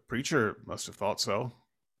 the preacher must have thought so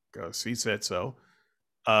because he said so.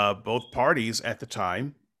 Both parties at the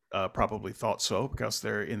time probably thought so because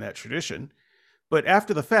they're in that tradition. But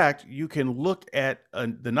after the fact, you can look at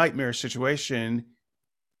the nightmare situation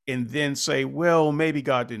and then say, well, maybe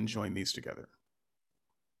God didn't join these together.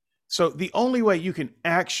 So the only way you can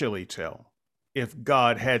actually tell if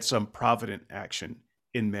God had some provident action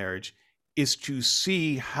in marriage is to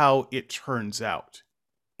see how it turns out.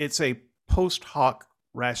 It's a post hoc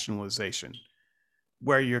rationalization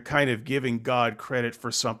where you're kind of giving God credit for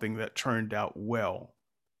something that turned out well.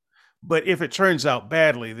 But if it turns out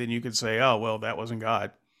badly, then you could say, oh, well, that wasn't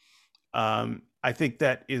God. I think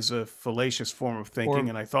that is a fallacious form of thinking, or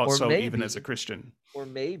and I thought or so even as a maybe Christian.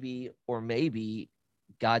 or maybe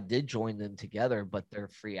God did join them together, but their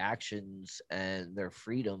free actions and their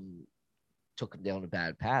freedom took them down a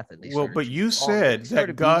bad path, and they Well, started but choosing wrong, and they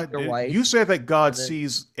started beating their You wife, said that God and then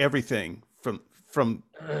sees everything from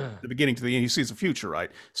the beginning to the end. He sees the future,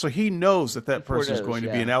 right? So he knows that he that person is foreknows. going to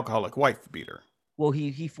be an Yeah. alcoholic wife beater. Well,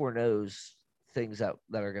 he foreknows things that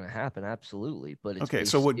are going to happen, absolutely, but it's Okay,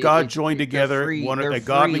 so based would God join they're together free, a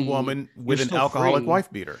godly woman you're with an still alcoholic free,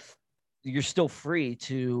 wife beater?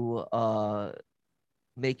 to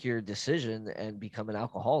make your decision and become an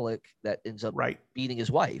alcoholic that ends up Right, beating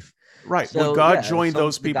his wife. right. Would So God yeah, if join some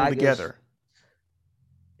those the people guy goes together?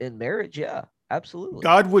 in marriage, yeah, absolutely.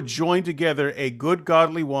 God would join together a good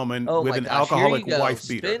godly woman Oh with my an gosh, here you alcoholic go, wife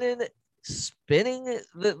beater. spinning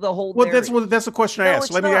the whole Well, narrative. that's the question I No, asked.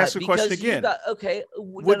 it's Let me ask not, the question because you again. got okay. No,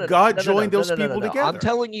 Would God join those no, people no. I'm together?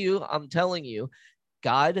 telling you,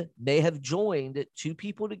 God may have joined two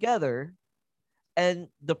people together, and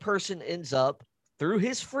the person ends up through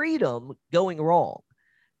his freedom going wrong,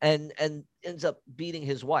 and ends up beating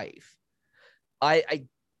his wife. I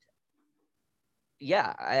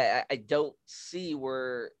yeah, I don't see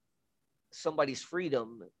where somebody's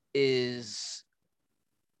freedom is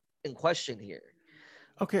in question here.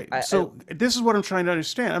 Okay, I so this is what I'm trying to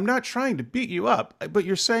understand. I'm not trying to beat you up, but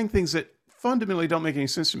you're saying things that fundamentally don't make any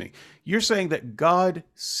sense to me. You're saying that God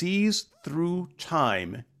sees through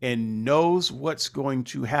time and knows what's going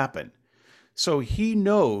to happen. So he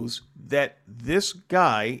knows that this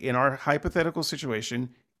guy in our hypothetical situation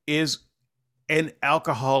is an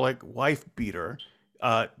alcoholic wife beater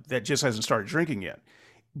that just hasn't started drinking yet.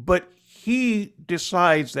 But he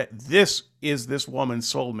decides that this is this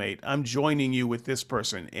woman's soulmate. I'm joining you with this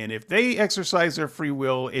person. And if they exercise their free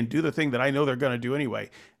will and do the thing that I know they're going to do anyway,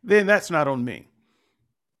 then that's not on me.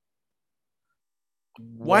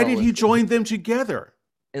 Why did Well, he if join them together?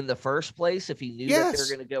 in the first place, if he knew that they were Yes.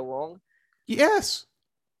 going to go wrong, Yes.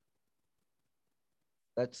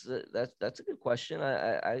 that's a good question.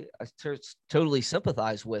 Totally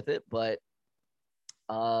sympathize with it, but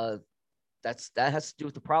uh, that has to do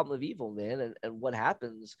with the problem of evil, man, and what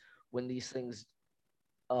happens when these things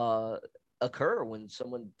uh occur, when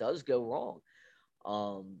someone does go wrong.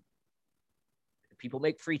 Um, People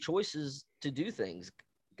make free choices to do things.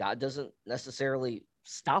 God doesn't necessarily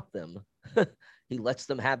stop them. He lets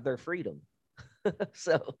them have their freedom.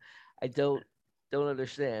 So I don't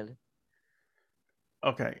understand.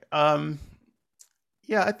 Okay.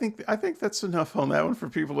 Yeah, I think that's enough on that one for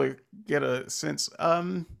people to get a sense.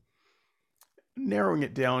 Narrowing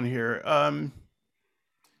it down here.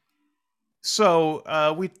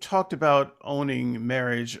 So we talked about owning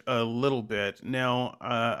marriage a little bit. Now,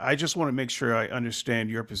 I just want to make sure I understand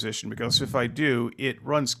your position because if I do, it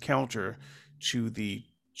runs counter to the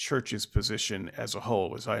church's position as a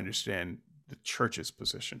whole, as I understand the church's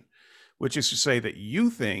position, which is to say that you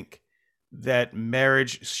think that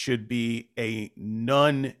marriage should be a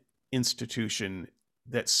non institution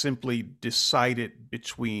that's simply decided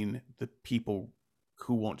between the people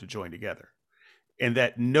who want to join together and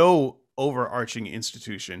that no overarching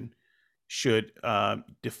institution should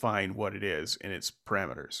define what it is and its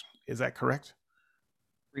parameters. Is that correct?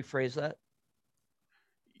 Rephrase that.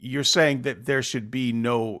 You're saying that there should be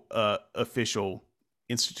no official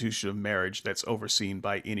institution of marriage that's overseen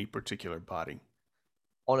by any particular body.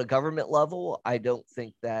 On a government level, I don't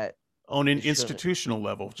think that On an it shouldn't. institutional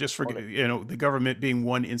level, just for On a the government being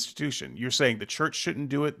one institution, you're saying the church shouldn't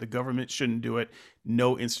do it, the government shouldn't do it,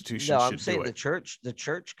 no institution No, I'm should do saying it. the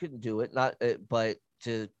church couldn't do it, not but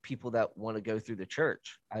to people that want to go through the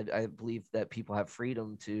church, I believe that people have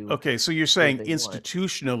freedom to Okay, so you're do what saying they want.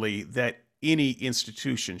 institutionally that any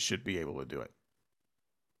institution should be able to do it.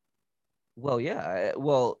 Well, yeah,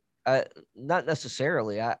 uh, not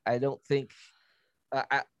necessarily. I don't think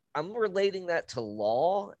I I'm relating that to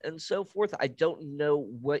law and so forth. I don't know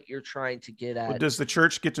what you're trying to get Well, at. does the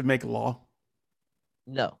church get to make law?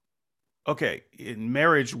 No, Okay,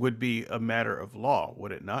 marriage would be a matter of law,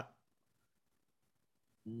 would it not?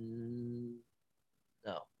 Mm,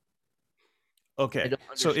 no, I Okay, don't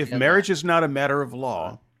so if understand that. marriage is not a matter of Uh,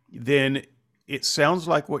 law, then it sounds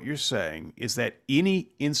like what you're saying is that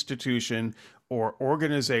any institution or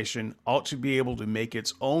organization ought to be able to make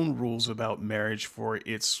its own rules about marriage for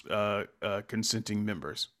its consenting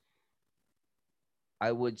members.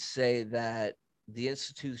 I would say that the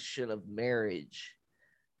institution of marriage,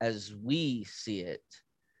 as we see it,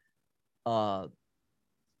 uh,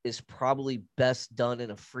 is probably best done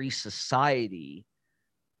in a free society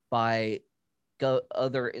by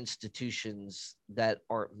other institutions that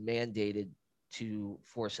aren't mandated to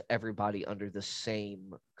force everybody under the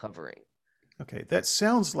same covering. Okay, that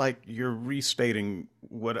sounds like you're restating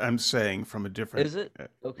what I'm saying from a different. Is it? Uh,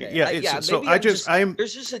 Okay. yeah, Yeah, it's so maybe I just I'm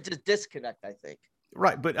there's just a disconnect, I think.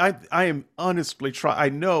 right, but I am honestly try. I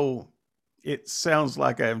know it sounds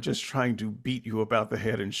like I am just trying to beat you about the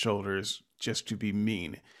head and shoulders just to be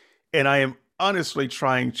mean, and I am honestly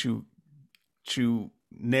trying to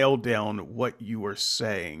nail down what you are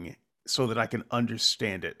saying so that I can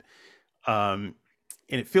understand it. Um,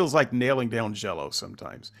 and it feels like nailing down Jello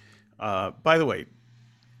sometimes. By the way,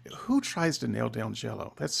 who tries to nail down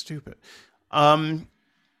Jello? That's stupid. Um,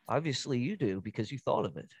 Obviously, you do because you thought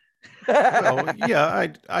of it. well, yeah,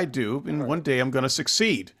 I do, and All one day I'm going to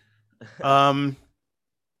succeed. right. Um,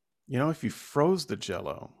 if you froze the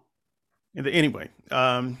Jello, anyway,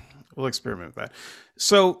 we'll experiment with that.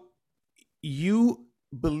 So you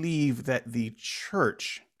believe that the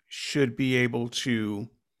church should be able to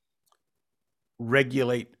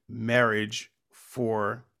regulate marriage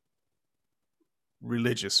for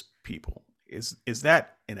religious people. Is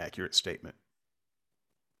that an accurate statement?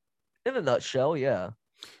 In a nutshell, yeah.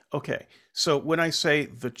 Okay. So when I say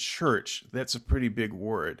the church, that's a pretty big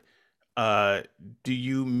word. Uh, do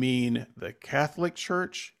you mean the Catholic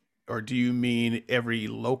Church, or do you mean every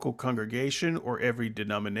local congregation or every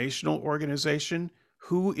denominational organization?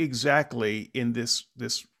 Who exactly in this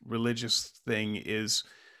religious thing is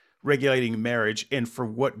regulating marriage, and for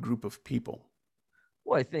what group of people?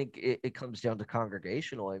 Well, I think it comes down to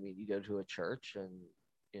congregational. I mean, you go to a church and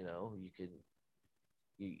you can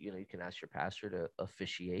you can ask your pastor to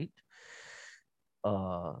officiate.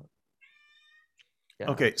 Uh, yeah.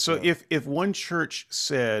 Okay, so So if one church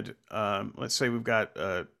said, let's say we've got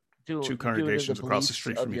two do it in the congregations across the beliefs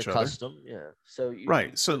street of from your each other. custom. Yeah. So you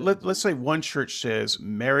Right. So do it in the let's beliefs. say one church says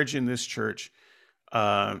marriage in this church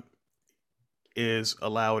uh, is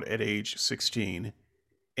allowed at age 16,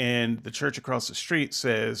 and the church across the street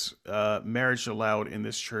says marriage allowed in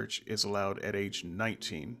this church is allowed at age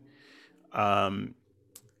 19. Um,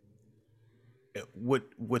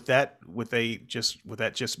 would that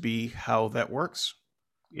just be how that works?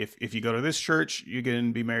 If you go to this church, you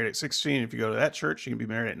can be married at 16. If you go to that church, you can be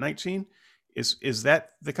married at 19. Is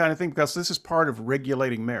that the kind of thing? Because this is part of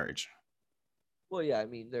regulating marriage. Well, yeah. I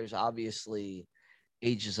mean, there's obviously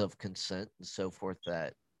ages of consent and so forth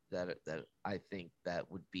that I think that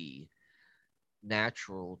would be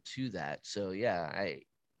natural to that. So yeah,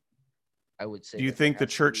 I would say Do you that there think the has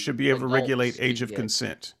to church should be be able to regulate adults to age of get.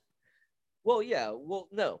 consent? Well, yeah. Well,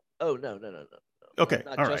 no. Oh, no, no, no, no, no. Okay,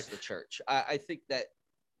 Not all right. just the church. I think that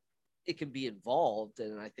it can be involved,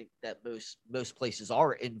 and I think that most places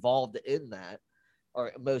are involved in that,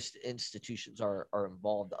 or most institutions are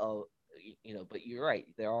involved. But you're right.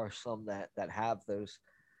 There are some that have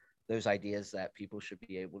those ideas that people should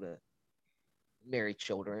be able to marry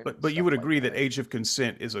children and But you stuff would like agree that that. age of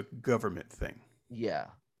consent is a government thing. Yeah.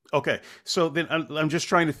 Okay, so then I'm just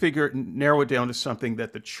trying to narrow it down to something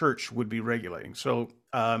that the church would be regulating. So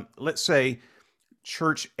let's say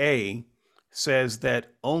Church A says that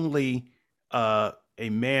only a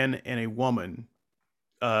man and a woman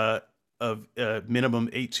uh, of minimum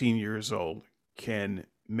 18 years old can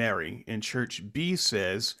marry, and Church B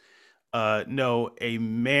says no, a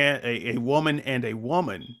woman and a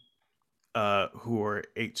woman who are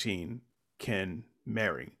 18 can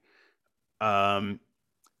marry. Um,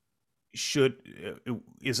 should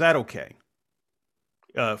Is that okay?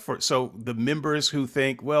 For so the members who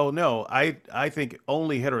think, well, no, I think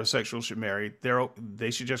only heterosexuals should marry.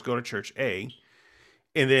 They should just go to Church A,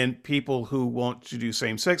 and then people who want to do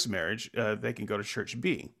same sex marriage, they can go to Church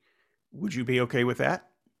B. Would you be okay with that?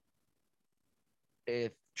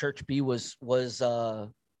 If Church B was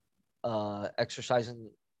exercising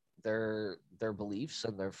their beliefs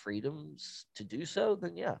and their freedoms to do so,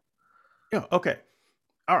 then yeah. Yeah. Okay.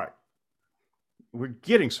 All right. We're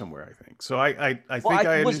getting somewhere, I think. So I Well, think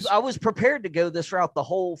I I understand. was prepared to go this route the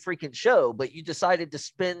whole freaking show, but you decided to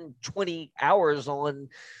spend 20 hours on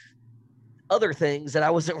other things that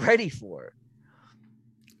I wasn't ready for.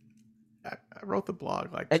 I wrote the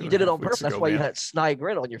blog like And two you and a did it half on weeks purpose. That's ago, why you man. had a snide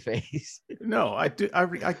grin on your face. No, I do.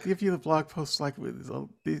 I give you the blog posts like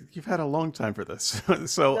you've had a long time for this.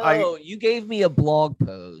 So No, you gave me a blog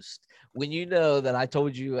post when you know that I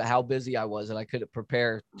told you how busy I was and I couldn't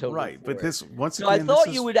prepare totally right, but for it. this once So I again, this thought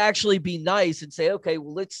you is would actually be nice and say, okay,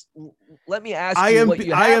 well, let me ask you what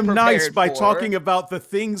you I have am nice prepared by for. talking about the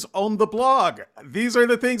things on the blog. These are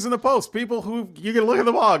the things in the post. People who you can look at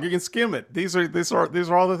the blog, you can skim it. These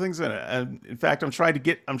are all the things in it. And in fact, I'm trying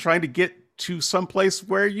to get to some place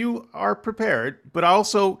where you are prepared, but I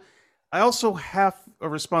also have a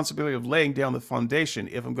responsibility of laying down the foundation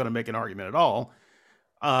if I'm going to make an argument at all.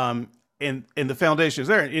 Um, and the foundation is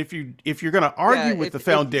there. And if you're going to Yeah, argue with the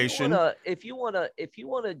foundation, if you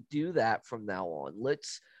wanna do that from now on,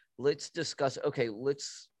 let's discuss. Okay,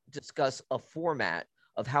 let's discuss a format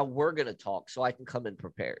of how we're going to talk so I can come in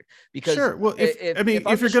prepared. Because sure. Well, if I'm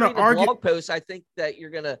if you're just going to reading a argue, blog post, I think that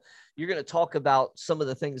you're gonna talk about some of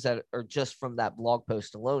the things that are just from that blog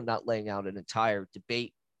post alone, not laying out an entire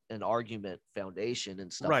debate and argument foundation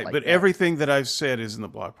and stuff right, like but that. everything that I've said is in the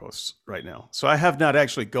blog posts right now. So I have not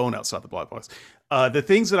actually gone outside the blog posts. The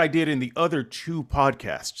things that I did in the other two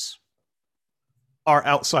podcasts are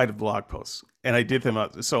outside of blog posts, and I did them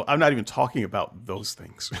out. So I'm not even talking about those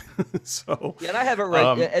things. So, Yeah, and I haven't read.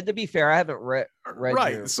 um, And to be fair, I haven't read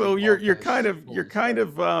right. your So blog posts you're fully. kind So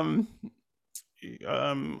of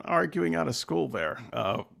arguing out of school there.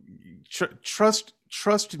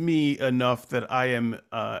 Trust me enough that I am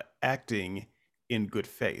acting in good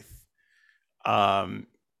faith. Um,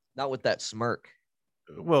 not with that smirk.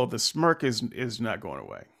 well, the smirk is not going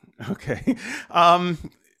away. Okay. Um,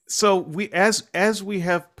 so as we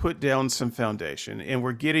have put down some foundation and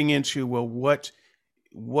we're getting into, well, what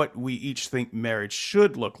we each think marriage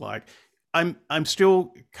should look like. I'm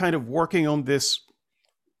still kind of working on this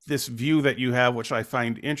view that you have, which I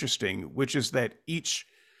find interesting, which is that each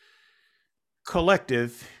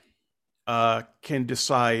collective can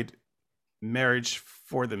decide marriage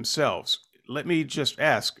for themselves. let me just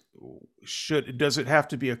ask: should does it have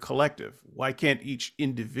to be a collective? Why can't each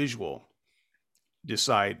individual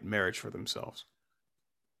decide marriage for themselves?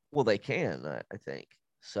 Well, they can, I think.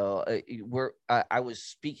 So I was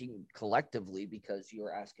speaking collectively because you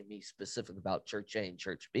were asking me specific about Church A and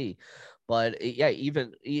Church B, but yeah,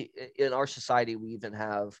 even in our society, we even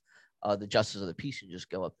have the justice of the peace. You just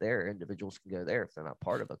go up there. Individuals can go there if they're not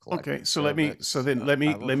part of a Okay, collective. so So that's I'm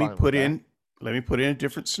let me fine with put that. in a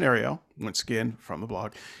different scenario once again from the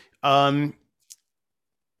blog. Um,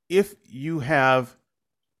 if you have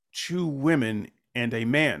two women and a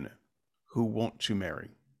man who want to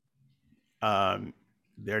marry, um,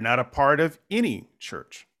 they're not a part of any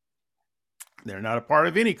church. They're not a part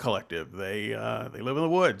of any collective. They live in the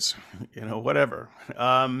woods, whatever.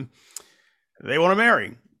 Um, they want to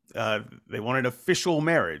marry. They want an official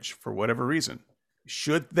marriage for whatever reason.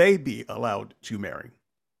 Should they be allowed to marry?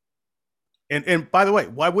 And by the way,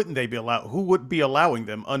 why wouldn't they be allowed? Who would be allowing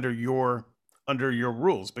them under your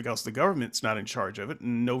rules? Because the government's not in charge of it,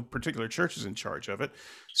 and no particular church is in charge of it.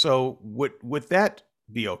 So would that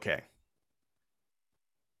be okay?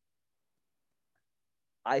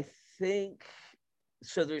 I think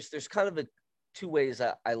so. There's kind of a two ways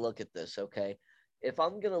I look at this. Okay, if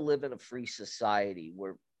I'm gonna live in a free society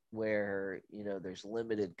where there's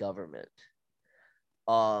limited government,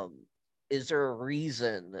 um, is there a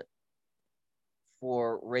reason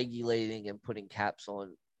for regulating and putting caps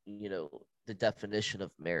on the definition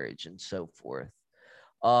of marriage and so forth?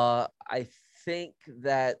 I think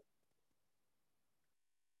that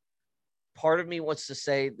part of me wants to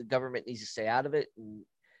say the government needs to stay out of it. And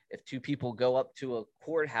if two people go up to a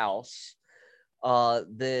courthouse,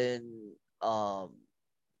 then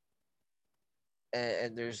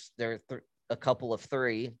and a couple of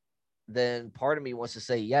three, then part of me wants to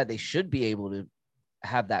say, yeah, they should be able to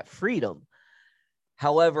have that freedom.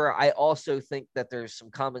 However, I also think that there's some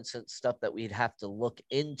common sense stuff that we'd have to look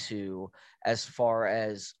into as far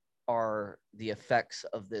as are the effects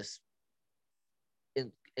of this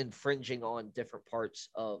infringing on different parts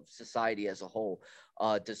of society as a whole.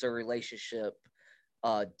 Does their relationship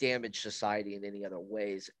damage society in any other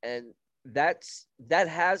ways? And that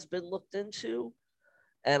has been looked into,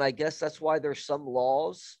 and I guess that's why there's some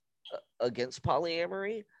laws against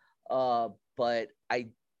polyamory. But I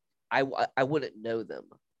wouldn't know them,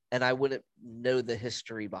 and I wouldn't know the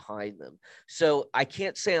history behind them. So I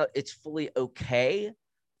can't say it's fully okay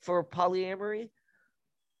for polyamory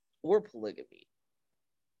or polygamy.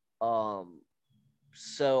 Um,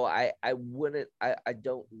 so I wouldn't I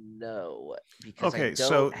don't know because I Okay,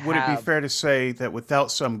 don't so would it be have. fair to say that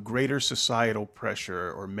without some greater societal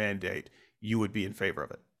pressure or mandate, you would be in favor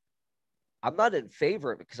of it? I'm not in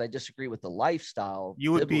favor of it because I disagree with the lifestyle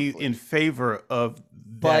You would be in biblically. favor of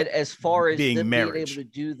But that as far as being them being able marriage. to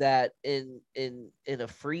do that in a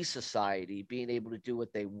free society, being able to do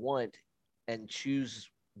what they want and choose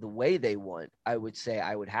the way they want, I would say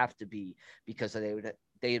I would have to be, because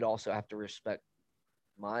they'd also have to respect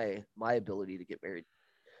my ability to get married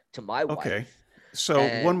to my Okay. wife So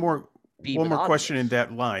and be one more question in monogamous.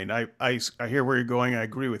 that line. I hear where you're going. I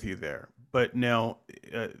agree with you there. But now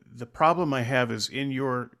the problem I have is in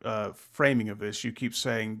your framing of this, you keep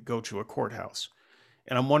saying go to a courthouse.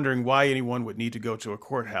 And I'm wondering why anyone would need to go to a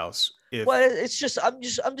courthouse Well, if, it's just I'm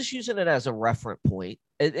just using it as a reference point.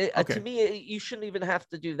 To okay, me, you shouldn't even have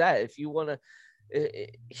to do that. If you want to,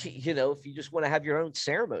 if you just want to have your own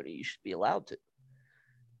ceremony, you should be allowed to.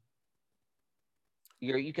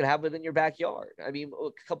 You can have it in your backyard. I mean, a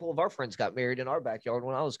couple of our friends got married in our backyard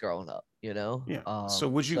when I was growing up. yeah. So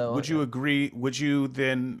So would you agree? Would you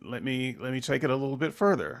then let me take it a little bit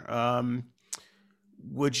further?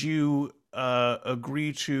 Would you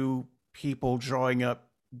agree to people drawing up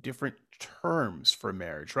different terms for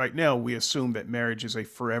marriage? Right now, we assume that marriage is a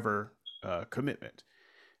forever commitment.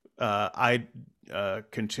 I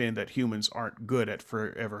contend that humans aren't good at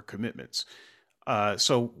forever commitments.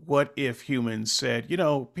 So, what if humans said,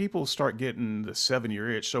 people start getting the 7 year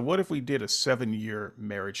itch. So, what if we did a 7 year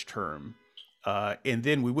marriage term? And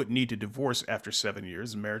then we wouldn't need to divorce after 7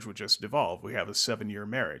 years. Marriage would just devolve. We have a 7 year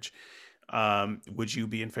marriage. Would you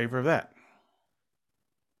be in favor of that?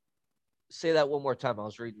 say that one more time. I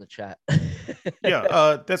was reading the chat.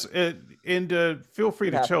 Yeah, that's it. And feel free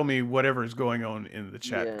It to tell happens. me whatever is going on in the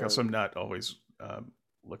chat because Yeah. I'm not always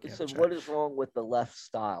looking It at the said, chat. "What is wrong with the left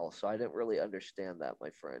style?" So I didn't really understand that, my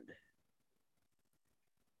friend.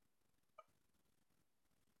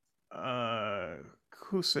 Uh,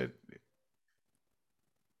 who said?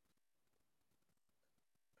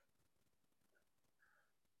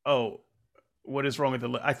 Oh, What is wrong with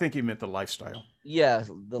I think he meant the lifestyle. Yeah,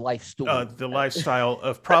 the life story. The lifestyle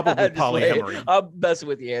of probably I'm just playing. polyamory. I'm messing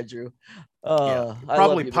with you, Andrew. Yeah, I love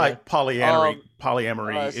probably you, man. polyamory. Um,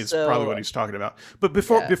 Polyamory is probably so what he's talking about. But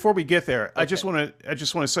yeah, before we get there, okay, I just want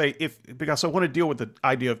to say, if because I want to deal with the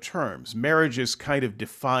idea of terms. Marriage is kind of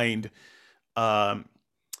defined um,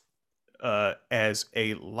 as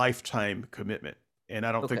a lifetime commitment. And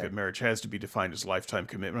I don't think okay. that marriage has to be defined as a lifetime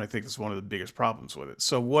commitment. I think that's one of the biggest problems with it.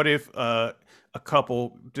 So, what if a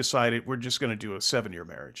couple decided we're just going to do a 7 year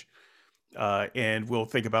marriage and we'll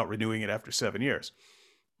think about renewing it after 7 years?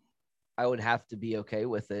 I would have to be okay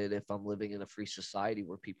with it if I'm living in a free society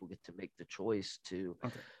where people get to make the choice to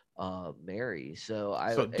Okay. marry. So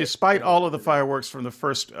So, despite in all of the order to, fireworks from the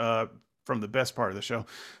from the best part of the show,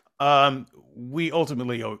 we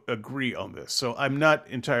ultimately agree on this. So, I'm not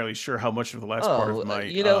entirely sure how much of the last part of oh, my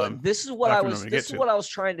document I'm going to get this is to. what I was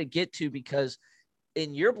trying to get to because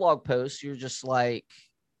in your blog post, you're just like,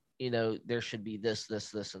 there should be this,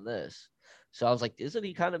 and this. So I was like, isn't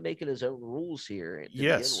he kind of making his own rules here to begin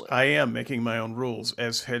Yes, with? I am making my own rules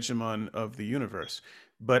as hegemon of the universe,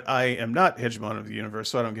 but I am not hegemon of the universe,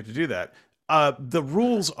 so I don't get to do that. The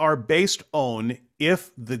rules are based on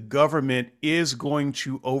if the government is going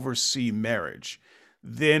to oversee marriage,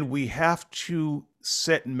 then we have to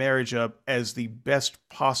set marriage up as the best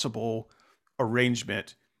possible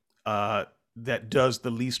arrangement uh, that does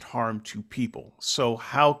the least harm to people. So,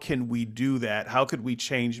 how can we do that? How could we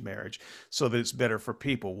change marriage so that it's better for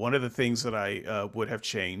people? One of the things that I would have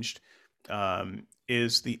changed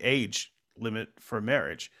is the age limit for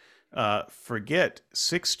marriage. Forget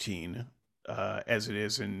 16, as it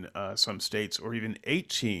is in some states, or even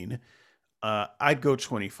 18. I'd go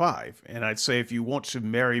 25. And I'd say if you want to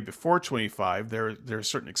marry before 25, there are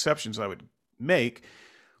certain exceptions I would make.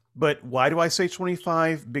 But why do I say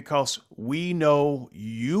 25? Because we know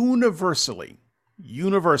universally,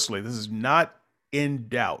 this is not in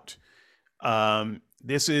doubt.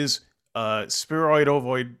 This is spheroid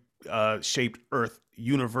ovoid shaped Earth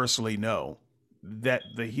universally know that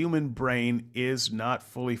the human brain is not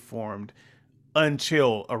fully formed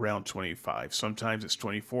until around 25. Sometimes it's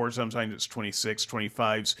 24, sometimes it's 26,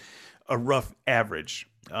 25's a rough average.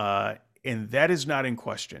 And that is not in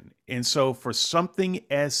question. And so, for something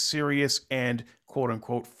as serious and quote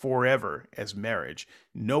unquote forever as marriage,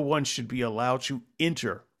 no one should be allowed to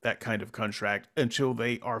enter that kind of contract until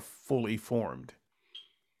they are fully formed.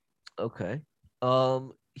 Okay.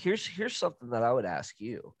 Here's something that I would ask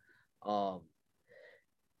you. Um,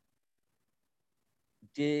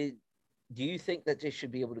 did do you think that they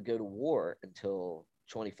should be able to go to war until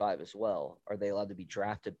 25 as well? Are they allowed to be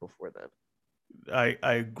drafted before then?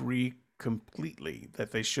 I agree completely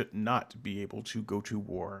that they should not be able to go to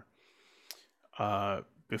war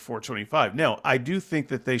before 25. Now, I do think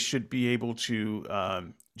that they should be able to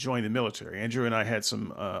join the military. Andrew and I had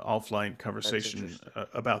some offline That's conversation interesting.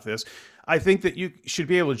 about this. I think that you should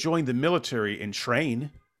be able to join the military and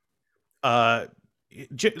train. Uh,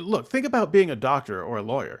 Look, think about being a doctor or a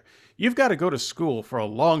lawyer. You've got to go to school for a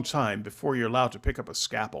long time before you're allowed to pick up a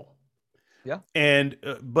scalpel. Yeah. And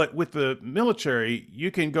but with the military, you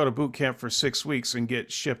can go to boot camp for 6 weeks and get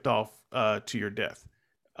shipped off to your death.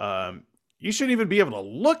 You shouldn't even be able to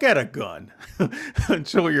look at a gun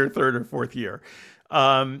until your third or fourth year.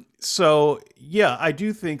 So yeah, I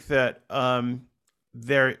do think that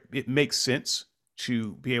there it makes sense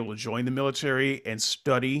to be able to join the military and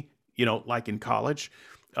study, like in college,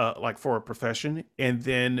 like for a profession, and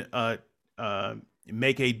then uh,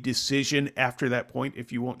 make a decision after that point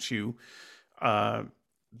if you want to uh,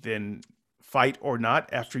 then fight or not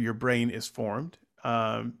after your brain is formed.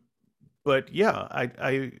 But yeah,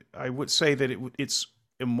 I would say that it's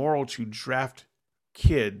immoral to draft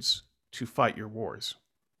kids to fight your wars.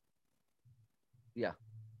 Yeah.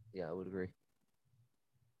 Yeah, I would agree.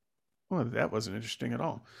 Well, that wasn't interesting at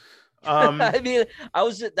all. Um, I mean, I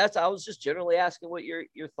was just generally asking what your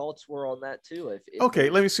thoughts were on that too. If okay,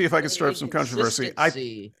 let there's me see if I can any stir up some controversy. I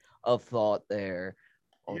inconsistency of thought there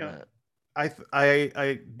on Yeah, that.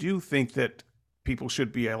 I do think that people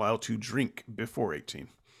should be allowed to drink before 18.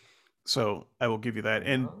 So I will give you that.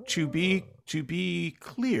 And Oh, to be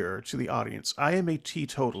clear to the audience, I am a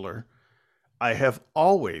teetotaler. I have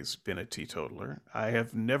always been a teetotaler. I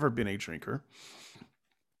have never been a drinker,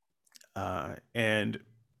 and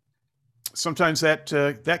sometimes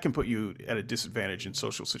that can put you at a disadvantage in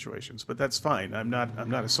social situations. But that's fine. I'm not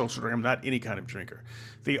a social drinker. I'm not any kind of drinker.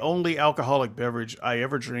 The only alcoholic beverage I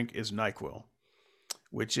ever drink is Nyquil,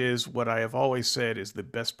 which is what I have always said is the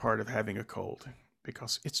best part of having a cold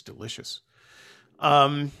because it's delicious.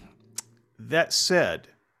 Um, that said,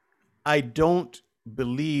 I don't.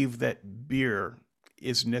 believe that beer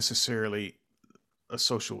is necessarily a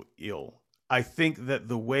social ill. I think that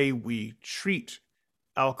the way we treat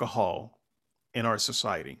alcohol in our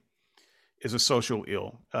society is a social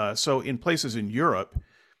ill. So in places in Europe,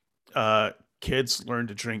 uh, kids learn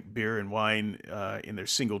to drink beer and wine in their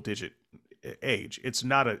single digit age. It's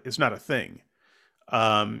not a thing.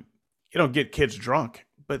 Um, you don't get kids drunk,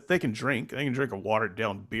 but they can drink. They can drink a watered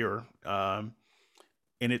down beer, and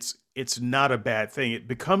it's not a bad thing. It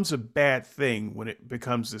becomes a bad thing when it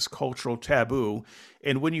becomes this cultural taboo,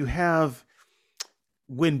 and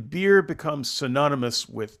when beer becomes synonymous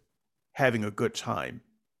with having a good time,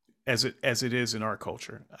 as it is in our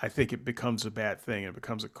culture, I think it becomes a bad thing. It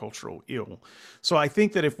becomes a cultural ill. So I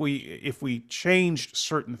think that if we changed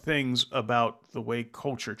certain things about the way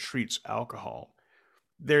culture treats alcohol,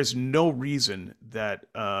 there's no reason that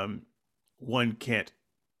one can't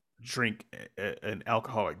drink an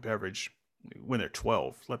alcoholic beverage when they're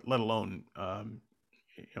 12, let alone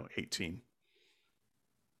 18.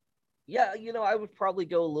 Yeah, I would probably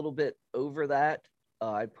go a little bit over that.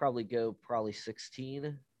 I'd probably go probably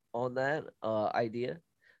 16 on that idea.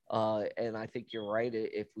 And I think you're right.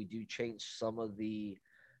 If we do change some of the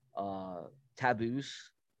uh,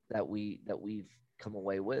 taboos that we've come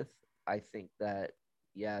away with, I think that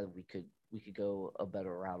yeah, we could go a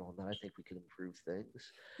better route on that. I think we could improve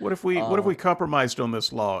things. What if we Uh, compromised on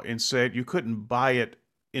this law and said you couldn't buy it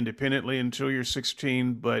independently until you're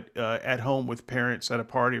 16, but at home with parents at a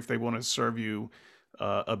party, if they want to serve you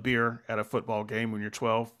a beer at a football game when you're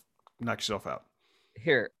 12, knock yourself out.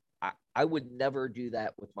 Here, I would never do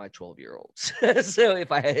that with my 12-year-olds. So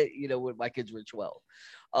if I had, when my kids were 12,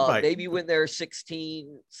 Right. maybe when they're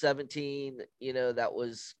 16, 17, that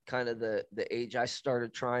was kind of the age I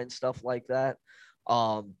started trying stuff like that.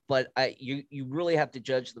 But you really have to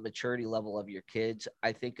judge the maturity level of your kids.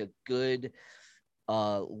 I think a good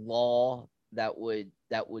law that would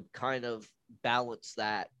kind of balance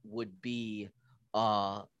that would be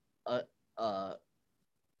uh, a, a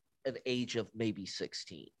an age of maybe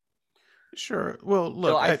 16. Sure. Well, So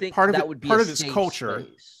look, I think part of that it, would be a part of this safe culture,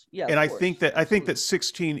 space. Yeah, and of I think that absolutely.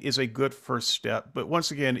 16 is a good first step. But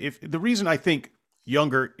once again, if the reason I think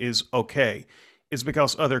younger is okay is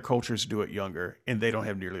because other cultures do it younger, and they don't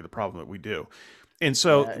have nearly the problem that we do. And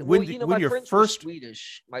so Yeah. Well, when my you're friends were first,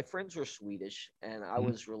 Swedish. My friends were Swedish, and I Mhm.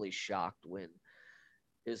 was really shocked when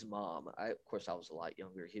his mom, of course, I was a lot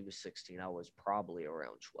younger. He was 16. I was probably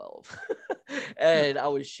around 12. Yeah, And I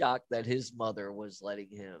was shocked that his mother was letting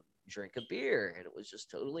him drink a beer, and it was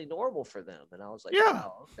just totally normal for them. And I was like, yeah,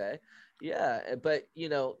 wow, okay. Yeah. But,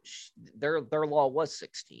 their law was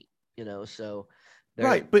 16, so they're,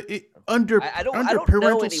 right. But under I under don't know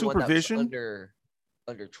parental anyone that was supervision,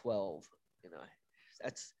 under 12. You know,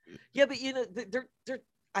 that's yeah, but they're.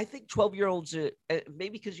 I think 12-year-olds,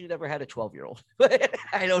 maybe because you never had a 12-year-old.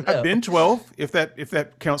 I don't I've know. been 12, if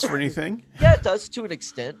that counts for anything. Yeah, it does to an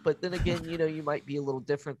extent, but then again, you might be a little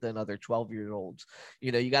different than other 12-year-olds.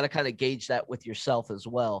 You got to kind of gauge that with yourself as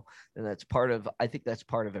well, and I think that's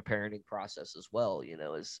part of a parenting process as well.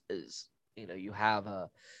 Is you have a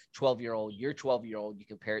 12-year-old, your 12-year-old, you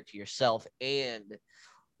compare it to yourself and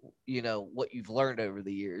what you've learned over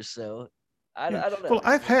the years. So Yeah. I don't know. Well,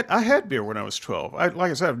 I had beer when I was 12. Like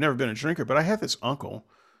I said, I've never been a drinker, but I had this uncle,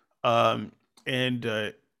 um, and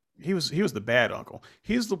he was the bad uncle.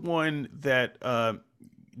 He's the one that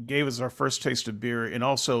gave us our first taste of beer and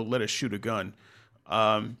also let us shoot a gun.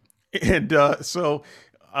 And so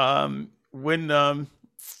when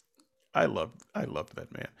I loved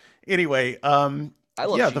that man. Anyway, I love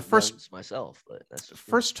yeah, the shooting first guns myself, but that's just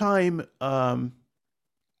me. first time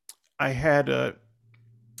I had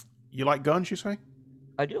you like guns, you say?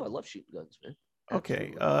 I do. I love shooting guns, man.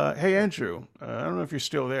 Okay. Absolutely. Hey, Yeah. Andrew. I don't know if you're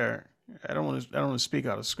still there. I don't want to speak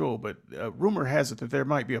out of school, but rumor has it that there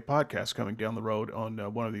might be a podcast coming down the road on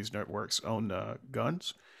one of these networks on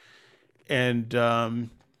guns, and uh,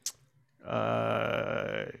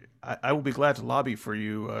 I will be glad to lobby for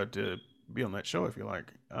you to be on that show if you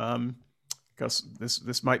like, because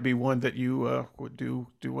this might be one that you would do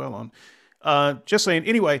well on. Just saying.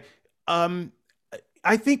 Anyway, um,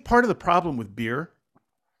 I think part of the problem with beer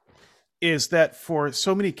is that for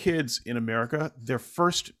so many kids in America, their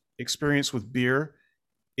first experience with beer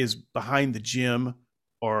is behind the gym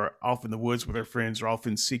or off in the woods with their friends or off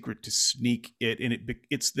in secret to sneak it, and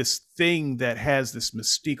it's this thing that has this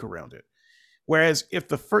mystique around it. Whereas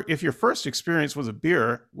if your first experience was a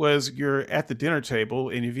beer, was you're at the dinner table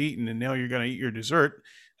and you've eaten and now you're going to eat your dessert,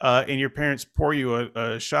 and your parents pour you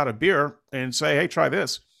a shot of beer and say, "Hey, try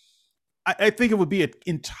this." I think it would be an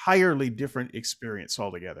entirely different experience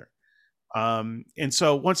altogether. And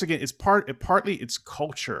so once again, partly it's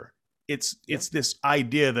culture. Yeah. It's this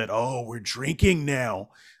idea that, oh, we're drinking now,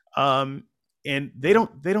 um, and they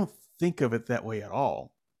don't think of it that way at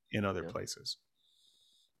all in other Yeah. places.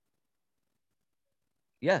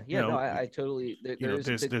 Yeah. You Yeah. No, know, I totally, you there know, is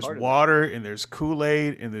a big there's part of that. water and there's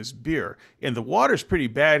Kool-Aid and there's beer, and the water's pretty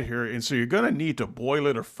bad here, and so you're gonna need to boil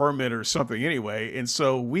it or ferment or something anyway. And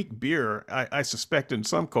so weak beer, I suspect in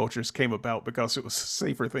some cultures came about because it was a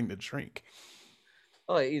safer thing to drink.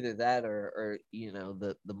 Oh, either that or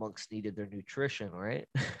the monks needed their nutrition, right?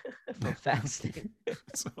 From fasting.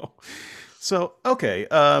 so so okay,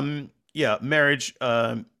 yeah, marriage,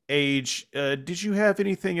 age. Did you have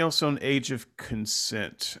anything else on age of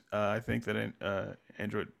consent? I think that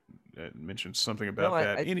Andrew mentioned something No, about I,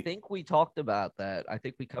 that. I Any think we talked about that. I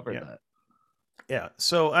think we covered Yeah. that. Yeah,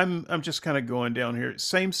 so I'm just kind of going down here.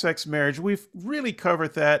 Same sex marriage, we've really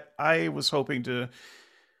covered that. I was hoping to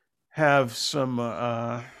have some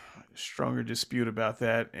stronger dispute about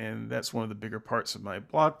that, and that's one of the bigger parts of my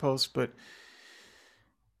blog post. But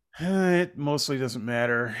it mostly doesn't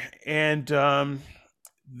matter. And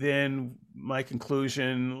then my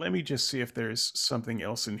conclusion. Let me just see if there's something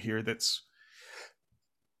else in here that's.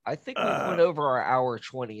 I think we went Uh, over our hour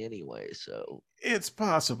 20 anyway. So, it's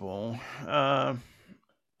possible. Uh,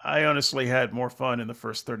 I honestly had more fun in the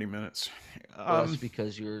first 30 minutes. well, that's Um,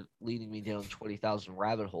 because you're leading me down 20,000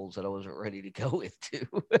 rabbit holes that I wasn't ready to go into.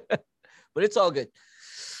 But it's all good.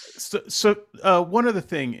 so one other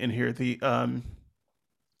thing in here, the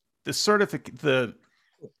certificate, the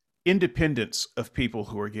independence of people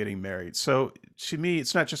who are getting married. So to me,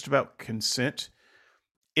 it's not just about consent;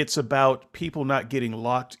 it's about people not getting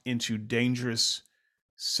locked into dangerous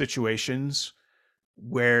situations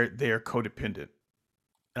where they are codependent.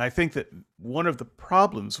 And I think that one of the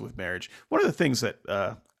problems with marriage, one of the things that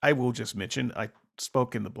I will just mention, I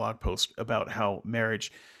spoke in the blog post about how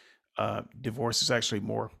marriage, divorce is actually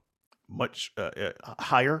much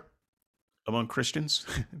higher among Christians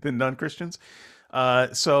than non-Christians.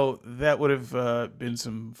 So that would have been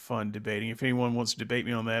some fun debating. If anyone wants to debate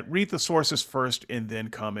me on that, read the sources first and then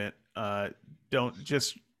comment. Don't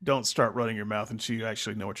just don't start running your mouth until you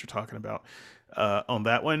actually know what you're talking about on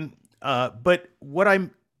that one. But what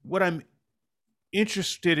I'm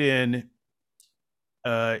interested in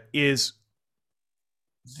is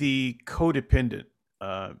the codependent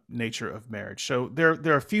nature of marriage. So there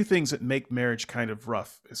are a few things that make marriage kind of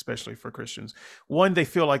rough, especially for Christians. One, they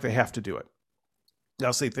feel like they have to do it.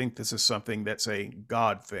 Else they think this is something that's a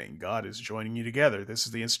God thing. God is joining you together. This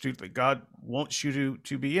is the institute that God wants you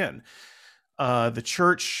to be in. The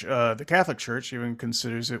church, the Catholic Church, even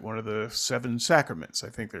considers it one of the seven sacraments. I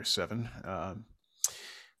think there's seven.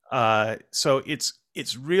 So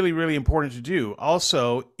it's really really important to do.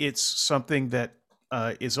 Also, it's something that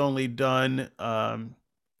is only done.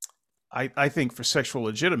 I think for sexual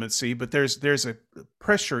legitimacy, but there's a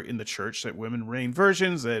pressure in the church that women remain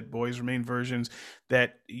virgins, that boys remain virgins,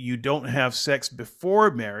 that you don't have sex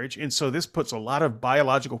before marriage, and so this puts a lot of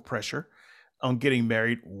biological pressure on getting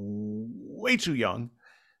married way too young.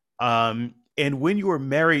 And when you are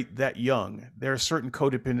married that young, there are certain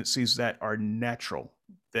codependencies that are natural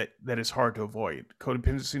that is hard to avoid.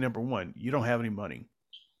 Codependency number one: you don't have any money.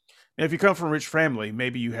 Now, if you come from a rich family,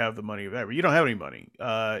 maybe you have the money of that, but you don't have any money.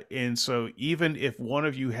 And so, even if one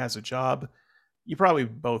of you has a job, you probably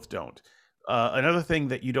both don't. Another thing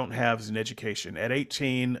that you don't have is an education. At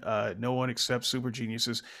 18, no one except super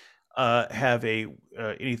geniuses have a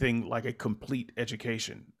anything like a complete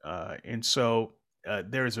education, and so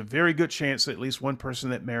there is a very good chance that at least one person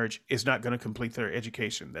in that marriage is not going to complete their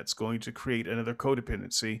education. That's going to create another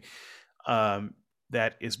codependency um,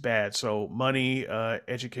 that is bad. So money,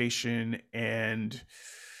 education, and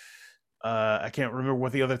I can't remember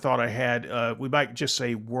what the other thought I had. We might just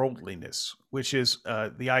say worldliness, which is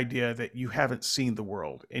the idea that you haven't seen the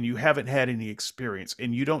world and you haven't had any experience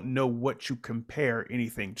and you don't know what to compare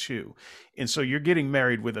anything to. And so you're getting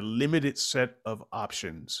married with a limited set of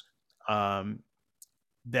options um,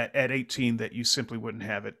 that at 18 that you simply wouldn't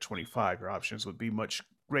have at 25. Your options would be much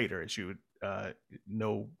greater as you would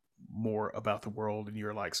know more about the world and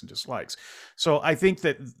your likes and dislikes. So I think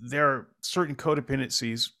that there are certain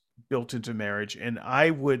codependencies built into marriage, and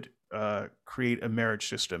I would create a marriage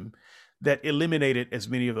system that eliminated as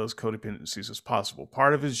many of those codependencies as possible.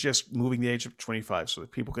 Part of it is just moving the age of 25 so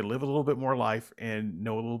that people can live a little bit more life and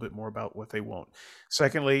know a little bit more about what they want.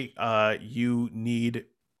 Secondly, you need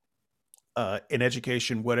in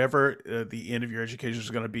education, whatever the end of your education is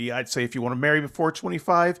going to be. I'd say if you want to marry before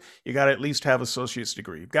 25, you got to at least have associate's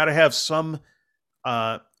degree. You've got to have some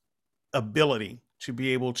uh, ability to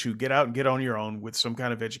be able to get out and get on your own with some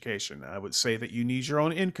kind of education. I would say that you need your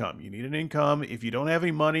own income. You need an income. If you don't have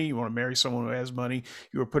any money, you want to marry someone who has money,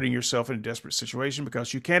 you are putting yourself in a desperate situation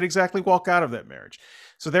because you can't exactly walk out of that marriage.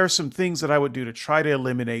 So there are some things that I would do to try to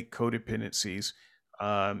eliminate codependencies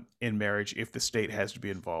in marriage if the state has to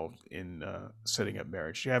be involved in setting up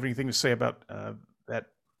marriage. Do you have anything to say about that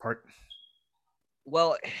part?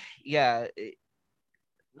 Well, yeah,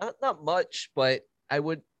 not much, but I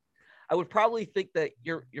would probably think that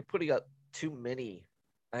you're putting up too many.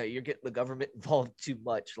 You're getting the government involved too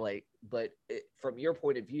much. Like, but from your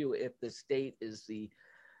point of view, if the state is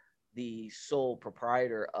the sole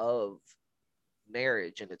proprietor of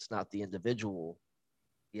marriage and it's not the individual,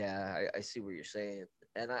 yeah, I see what you're saying,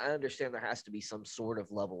 and I understand there has to be some sort of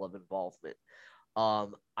level of involvement.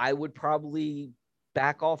 I would probably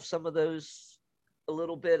back off some of those a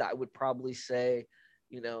little bit. I would probably say,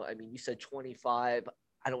 I mean, you said 25.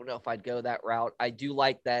 I don't know if I'd go that route. I do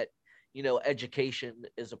like that, education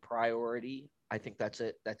is a priority. I think that's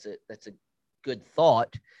a good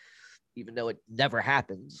thought, even though it never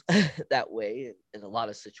happens that way in a lot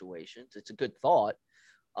of situations. It's a good thought.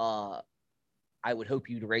 Uh, I would hope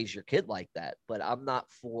you'd raise your kid like that, but I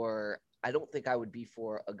don't think I would be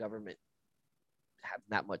for a government having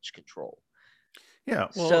that much control. Yeah,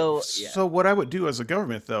 well, So, yeah, so what I would do as a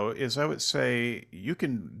government, though, is I would say you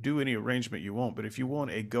can do any arrangement you want, but if you want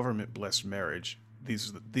a government blessed marriage, these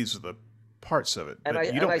are the parts of it. and But I you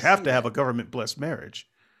and I don't have see to have that. a government blessed marriage.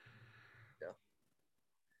 Yeah,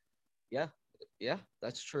 yeah, yeah,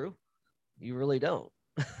 that's true. You really don't.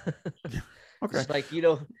 Okay. Just like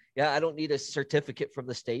yeah, I don't need a certificate from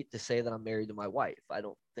the state to say that I'm married to my wife. I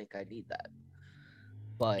don't think I need that.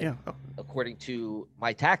 But Yeah. Oh, according to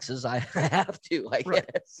my taxes, I have to, I right.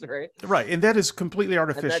 guess, right? Right. And that is completely And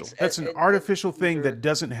artificial. that's That's an and artificial these thing are, that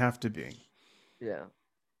doesn't have to be. yeah,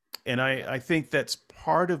 And yeah, I think that's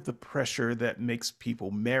part of the pressure that makes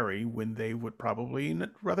people marry when they would probably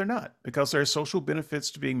rather not, because there are social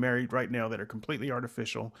benefits to being married right now that are completely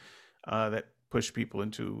artificial, that push people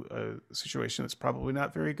into a situation that's probably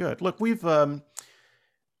not very good. Look,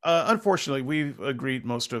 unfortunately, we've agreed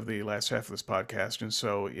most of the last half of this podcast, and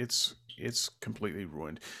so it's completely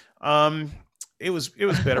ruined. Um, it was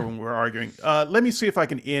better when we were arguing. Let me see if I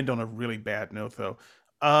can end on a really bad note, though.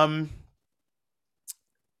 Um,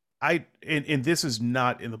 and this is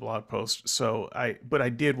not in the blog post, but I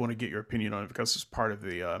did want to get your opinion on it because it's part of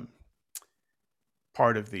the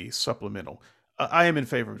supplemental. I am in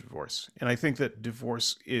favor of divorce, and I think that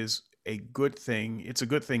divorce is a good thing. It's a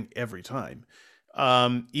good thing every time.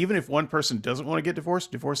 Even if one person doesn't want to get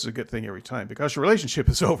divorced, divorce is a good thing every time because your relationship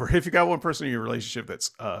is over. If you got one person in your relationship that's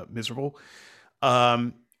miserable,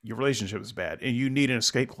 your relationship is bad, and you need an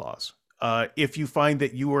escape clause. If you find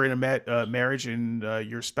that you are in a marriage and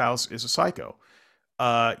your spouse is a psycho,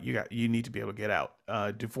 you need to be able to get out.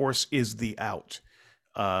 Divorce is the out.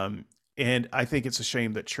 Um, and I think it's a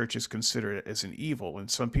shame that churches consider it as an evil,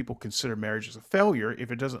 and some people consider marriage as a failure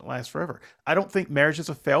if it doesn't last forever. I don't think marriage is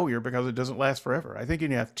a failure because it doesn't last forever. I think you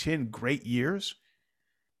can have 10 great years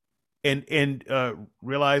and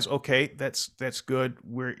realize, okay, that's good.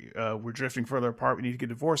 We're drifting further apart. We need to get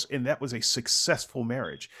divorced, and that was a successful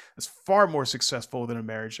marriage. It's far more successful than a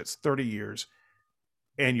marriage that's 30 years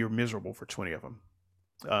and you're miserable for 20 of them.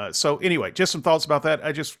 So anyway, just some thoughts about that.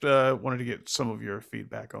 I just wanted to get some of your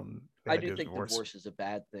feedback on the I do idea of think divorce. divorce is a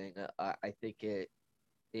bad thing. I think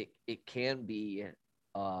it can be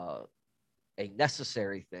uh, a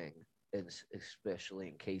necessary thing, especially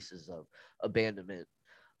in cases of abandonment,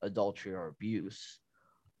 adultery, or abuse.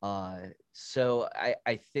 So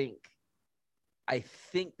I think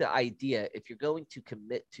the idea, if you're going to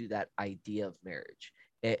commit to that idea of marriage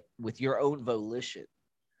with your own volition,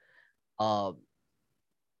 um,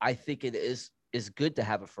 I think it is good to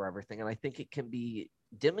have a forever thing, and I think it can be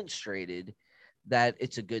demonstrated that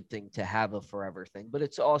it's a good thing to have a forever thing. But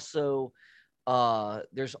it's also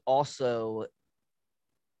there's also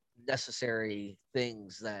necessary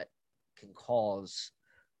things that can cause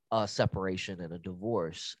a separation and a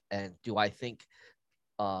divorce. And do I think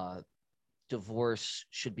uh, divorce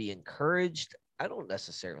should be encouraged? I don't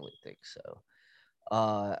necessarily think so.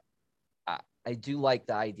 Uh, I do like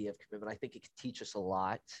the idea of commitment. I think it can teach us a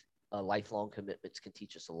lot. Lifelong commitments can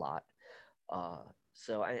teach us a lot. Uh,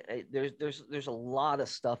 so there's a lot of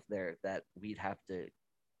stuff there that we'd have to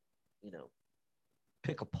you know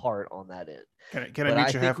pick apart on that end. Can I But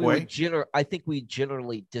meet you halfway? I think we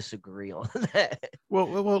generally disagree on that. Well,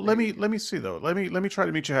 let Very me good. let me see though. Let me try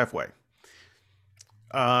to meet you halfway.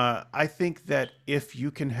 I think that if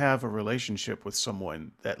you can have a relationship with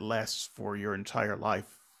someone that lasts for your entire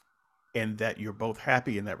life and that you're both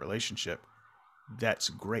happy in that relationship, that's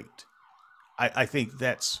great. I think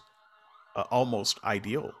that's almost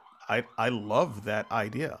ideal. I love that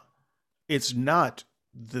idea. It's not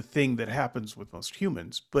the thing that happens with most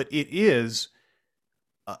humans, but it is.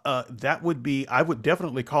 That would be. I would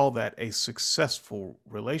definitely call that a successful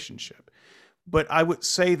relationship. But I would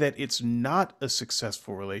say that it's not a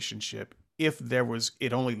successful relationship if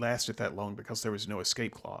it only lasted that long because there was no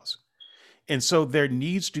escape clause. And so there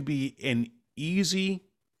needs to be an easy,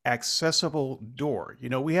 accessible door. You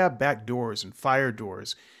know, we have back doors and fire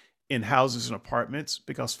doors in houses and apartments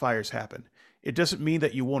because fires happen. It doesn't mean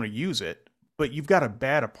that you want to use it, but you've got a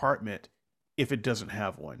bad apartment if it doesn't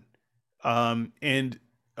have one. And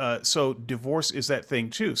so divorce is that thing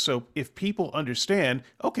too. So if people understand,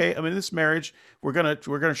 okay, I mean, this marriage, we're gonna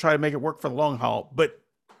try to make it work for the long haul, but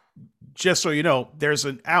just so you know, there's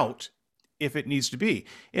an out if it needs to be.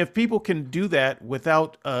 If people can do that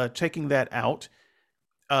without taking that out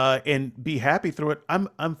and be happy through it,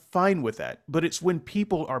 I'm fine with that. But it's when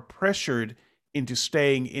people are pressured into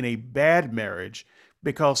staying in a bad marriage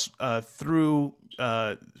because through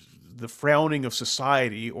the frowning of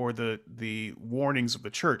society or the warnings of the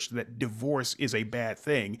church that divorce is a bad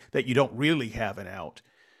thing, that you don't really have an out,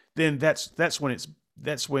 then that's when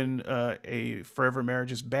a forever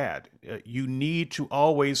marriage is bad. You need to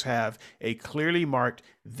always have a clearly marked,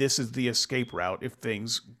 this is the escape route if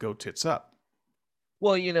things go tits up.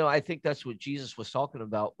 Well, I think that's what Jesus was talking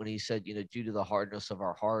about when he said, due to the hardness of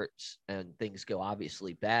our hearts and things go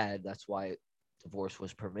obviously bad, that's why divorce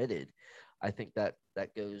was permitted. I think that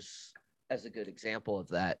goes as a good example of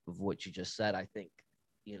that, of what you just said. I think,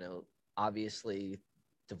 obviously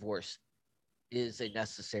divorce is a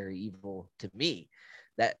necessary evil to me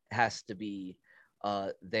that has to be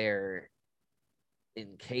there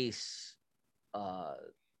in case uh,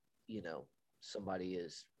 you know somebody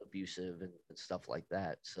is abusive and stuff like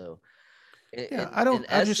that. So Yeah, in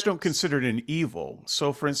I just don't essence, consider it an evil.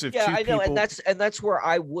 So for instance, if yeah, two I know, and people, that's where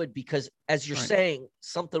I would, because as you're right. saying,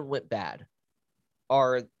 something went bad,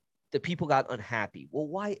 or the people got unhappy. Well,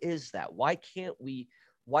 why is that? Why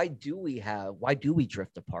do we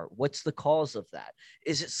drift apart? What's the cause of that?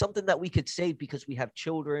 Is it something that we could save because we have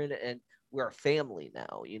children and we're a family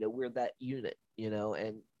now? We're that unit,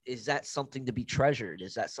 and is that something to be treasured?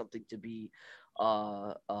 Is that something to be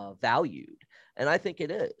valued? And I think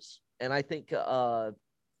it is. And I think,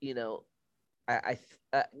 you know,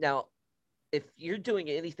 now, if you're doing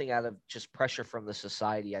anything out of just pressure from the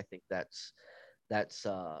society, I think that's there's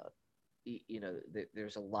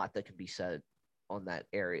a lot that can be said on that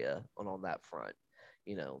area and on that front.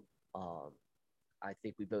 You know, um, I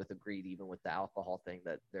think we both agreed, even with the alcohol thing,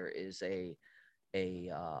 that there is a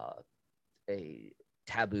uh, a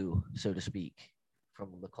taboo, so to speak,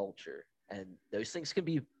 from the culture, and those things can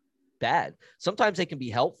be bad. Sometimes they can be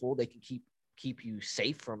helpful. They can keep you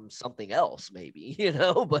safe from something else, maybe,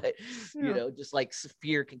 but Yeah. just like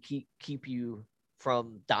fear can keep you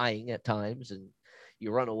from dying at times, and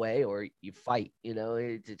you run away or you fight.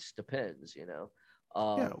 It just depends. Yeah,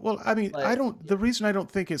 um well, I mean, I but don't. The reason I don't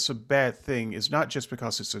think it's a bad thing is not just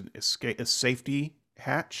because it's a safety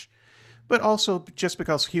hatch, but also just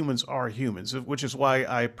because humans are humans, which is why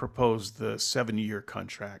I proposed the 7 year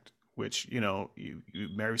contract. Which you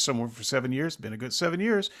marry someone for 7 years, been a good 7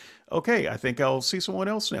 years. Okay, I think I'll see someone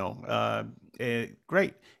else now.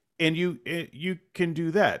 Great, and you can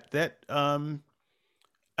do that.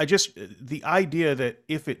 I just the idea that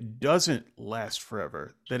if it doesn't last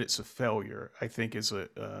forever, that it's a failure. I think is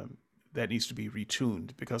a that needs to be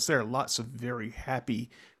retuned because there are lots of very happy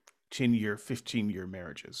 10 year, 15 year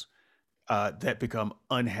marriages that become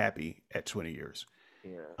unhappy at 20 years.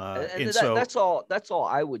 Yeah, And and so, that's all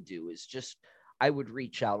I would do, is just I would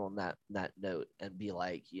reach out on that note and be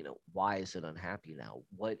like, why is it unhappy now?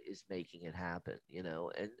 What is making it happen?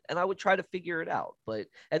 And I would try to figure it out.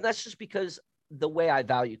 And that's just because the way I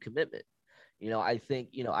value commitment. I think,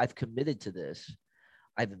 I've committed to this.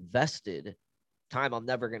 I've invested time I'm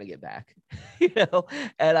never going to get back. you know,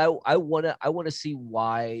 and I want to see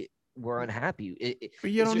why we're unhappy.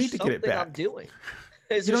 but you Is don't there need to get it something I'm back. doing?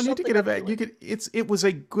 Is You there don't need to something get it I'm back. doing? It was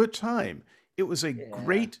a good time. It was a Yeah.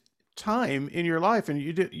 great time in your life, and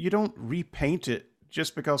you don't repaint it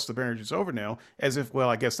just because the marriage is over now as if, well,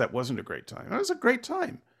 I guess that wasn't a great time. That was a great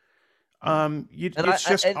time. And It's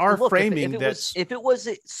just and our look, if framing it was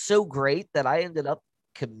that's so great that I ended up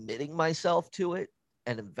committing myself to it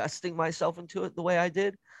and investing myself into it the way I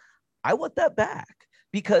did, I want that back,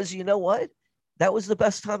 because you know what? That was the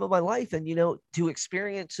best time of my life, and to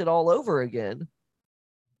experience it all over again,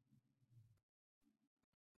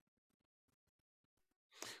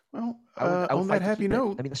 well. I would On that fight to happy keep it. I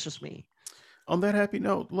note, mean, that's just me. on that happy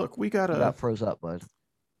note, look, we got You a. got froze up, bud.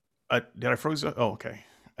 Did I froze up? Oh, okay.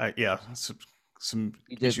 Yeah, some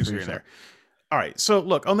You did issues here freeze and up. there. All right. So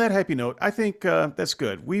look, on that happy note, I think that's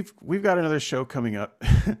good. We've got another show coming up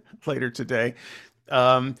later today.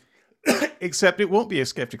 Um, except it won't be a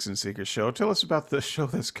Skeptics and Seekers show. Tell us about the show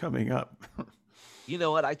that's coming up. You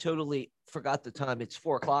know what? I totally forgot the time. It's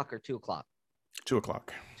 4 o'clock or 2 o'clock. 2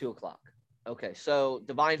 o'clock. 2 o'clock. Okay, so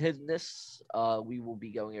divine hiddenness. We will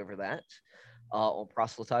be going over that on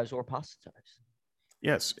proselytize or apostatize.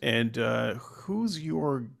 Yes, and who's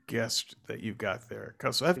your guest that you've got there?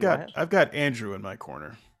 Because Who do I have? I've got Andrew in my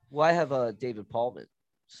corner. Well, I have David Paulman.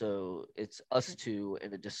 So it's us two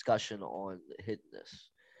in a discussion on hiddenness.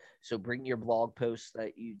 So bring your blog post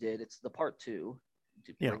that you did. It's the part two.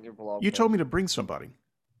 Yeah, Bring your blog you told me post. to bring somebody.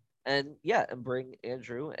 And yeah, and bring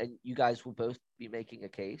Andrew, and you guys will both be making a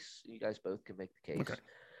case. You guys both can make the case. Okay.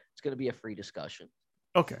 It's going to be a free discussion.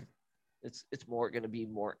 Okay. It's more going to be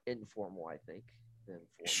more informal, I think, than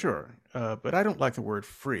formal. Sure, but I don't like the word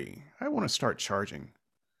free. I want to start charging.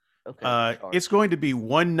 Okay, It's going to be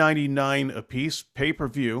 $1.99 a piece, pay per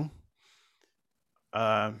view.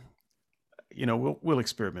 We'll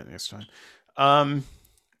experiment this time.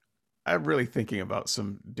 I'm really thinking about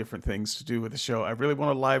some different things to do with the show. I really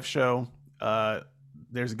want a live show.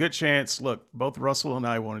 There's a good chance. Look, both Russell and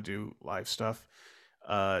I want to do live stuff.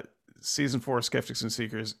 Season 4 of Skeptics and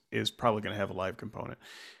Seekers is probably going to have a live component.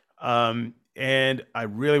 And I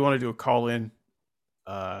really want to do a call in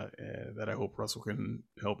that I hope Russell can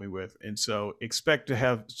help me with. And so expect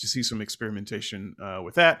to see some experimentation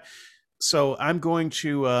with that. So I'm going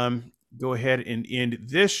to go ahead and end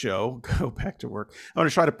this show. Go back to work. I'm going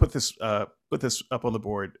to try to put this up on the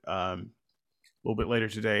board a little bit later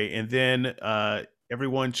today, and then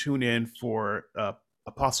everyone tune in for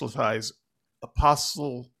proselytize or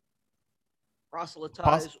apostatize.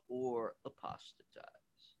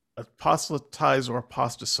 Proselytize or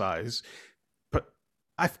apostatize. But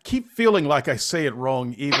I keep feeling like I say it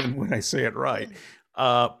wrong even when I say it right.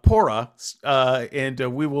 Pora, and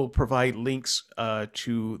we will provide links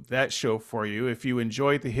to that show for you. If you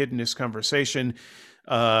enjoyed the Hiddenness conversation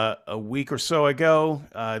a week or so ago,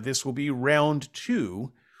 this will be round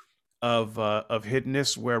 2 of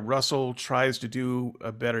Hiddenness, where Russell tries to do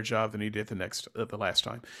a better job than he did the last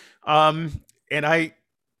time. And I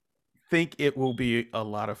think it will be a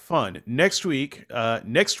lot of fun. Next week,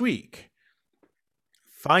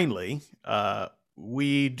 finally,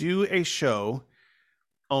 we do a show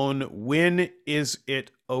on when is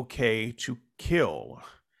it okay to kill.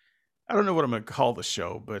 I don't know what I'm going to call the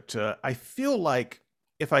show, but I feel like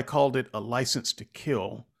if I called it a license to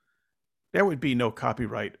kill, there would be no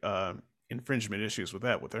copyright infringement issues with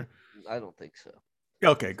that, would there? I don't think so.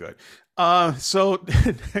 Okay, good. So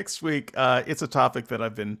next week, it's a topic that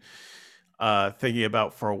I've been thinking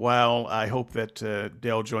about for a while. I hope that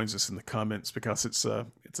Dale joins us in the comments, because it's a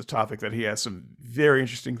topic that he has some very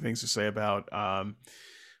interesting things to say about.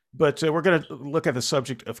 But we're going to look at the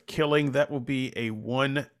subject of killing. That will be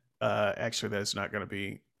actually, that's not going to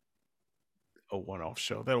be a one-off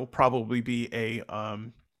show. That will probably be a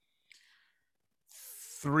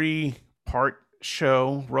 3-part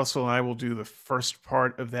show. Russell and I will do the first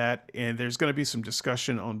part of that, and there's going to be some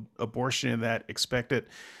discussion on abortion in that. Expect it.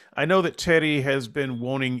 I know that Teddy has been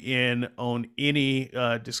wanting in on any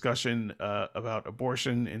discussion about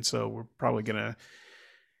abortion, and so we're probably going to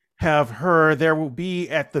have her. There will be,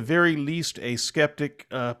 at the very least, a skeptic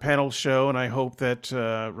panel show, and I hope that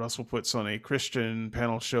Russell puts on a Christian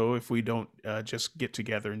panel show if we don't just get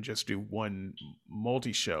together and just do one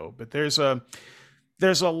multi-show. But there's a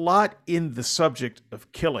lot in the subject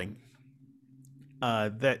of killing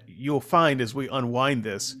that you'll find as we unwind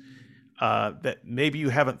this that maybe you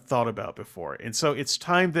haven't thought about before. And so it's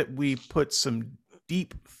time that we put some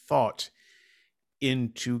deep thought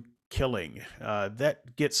into killing.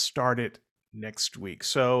 That gets started next week.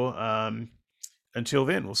 So until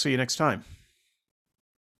then, we'll see you next time.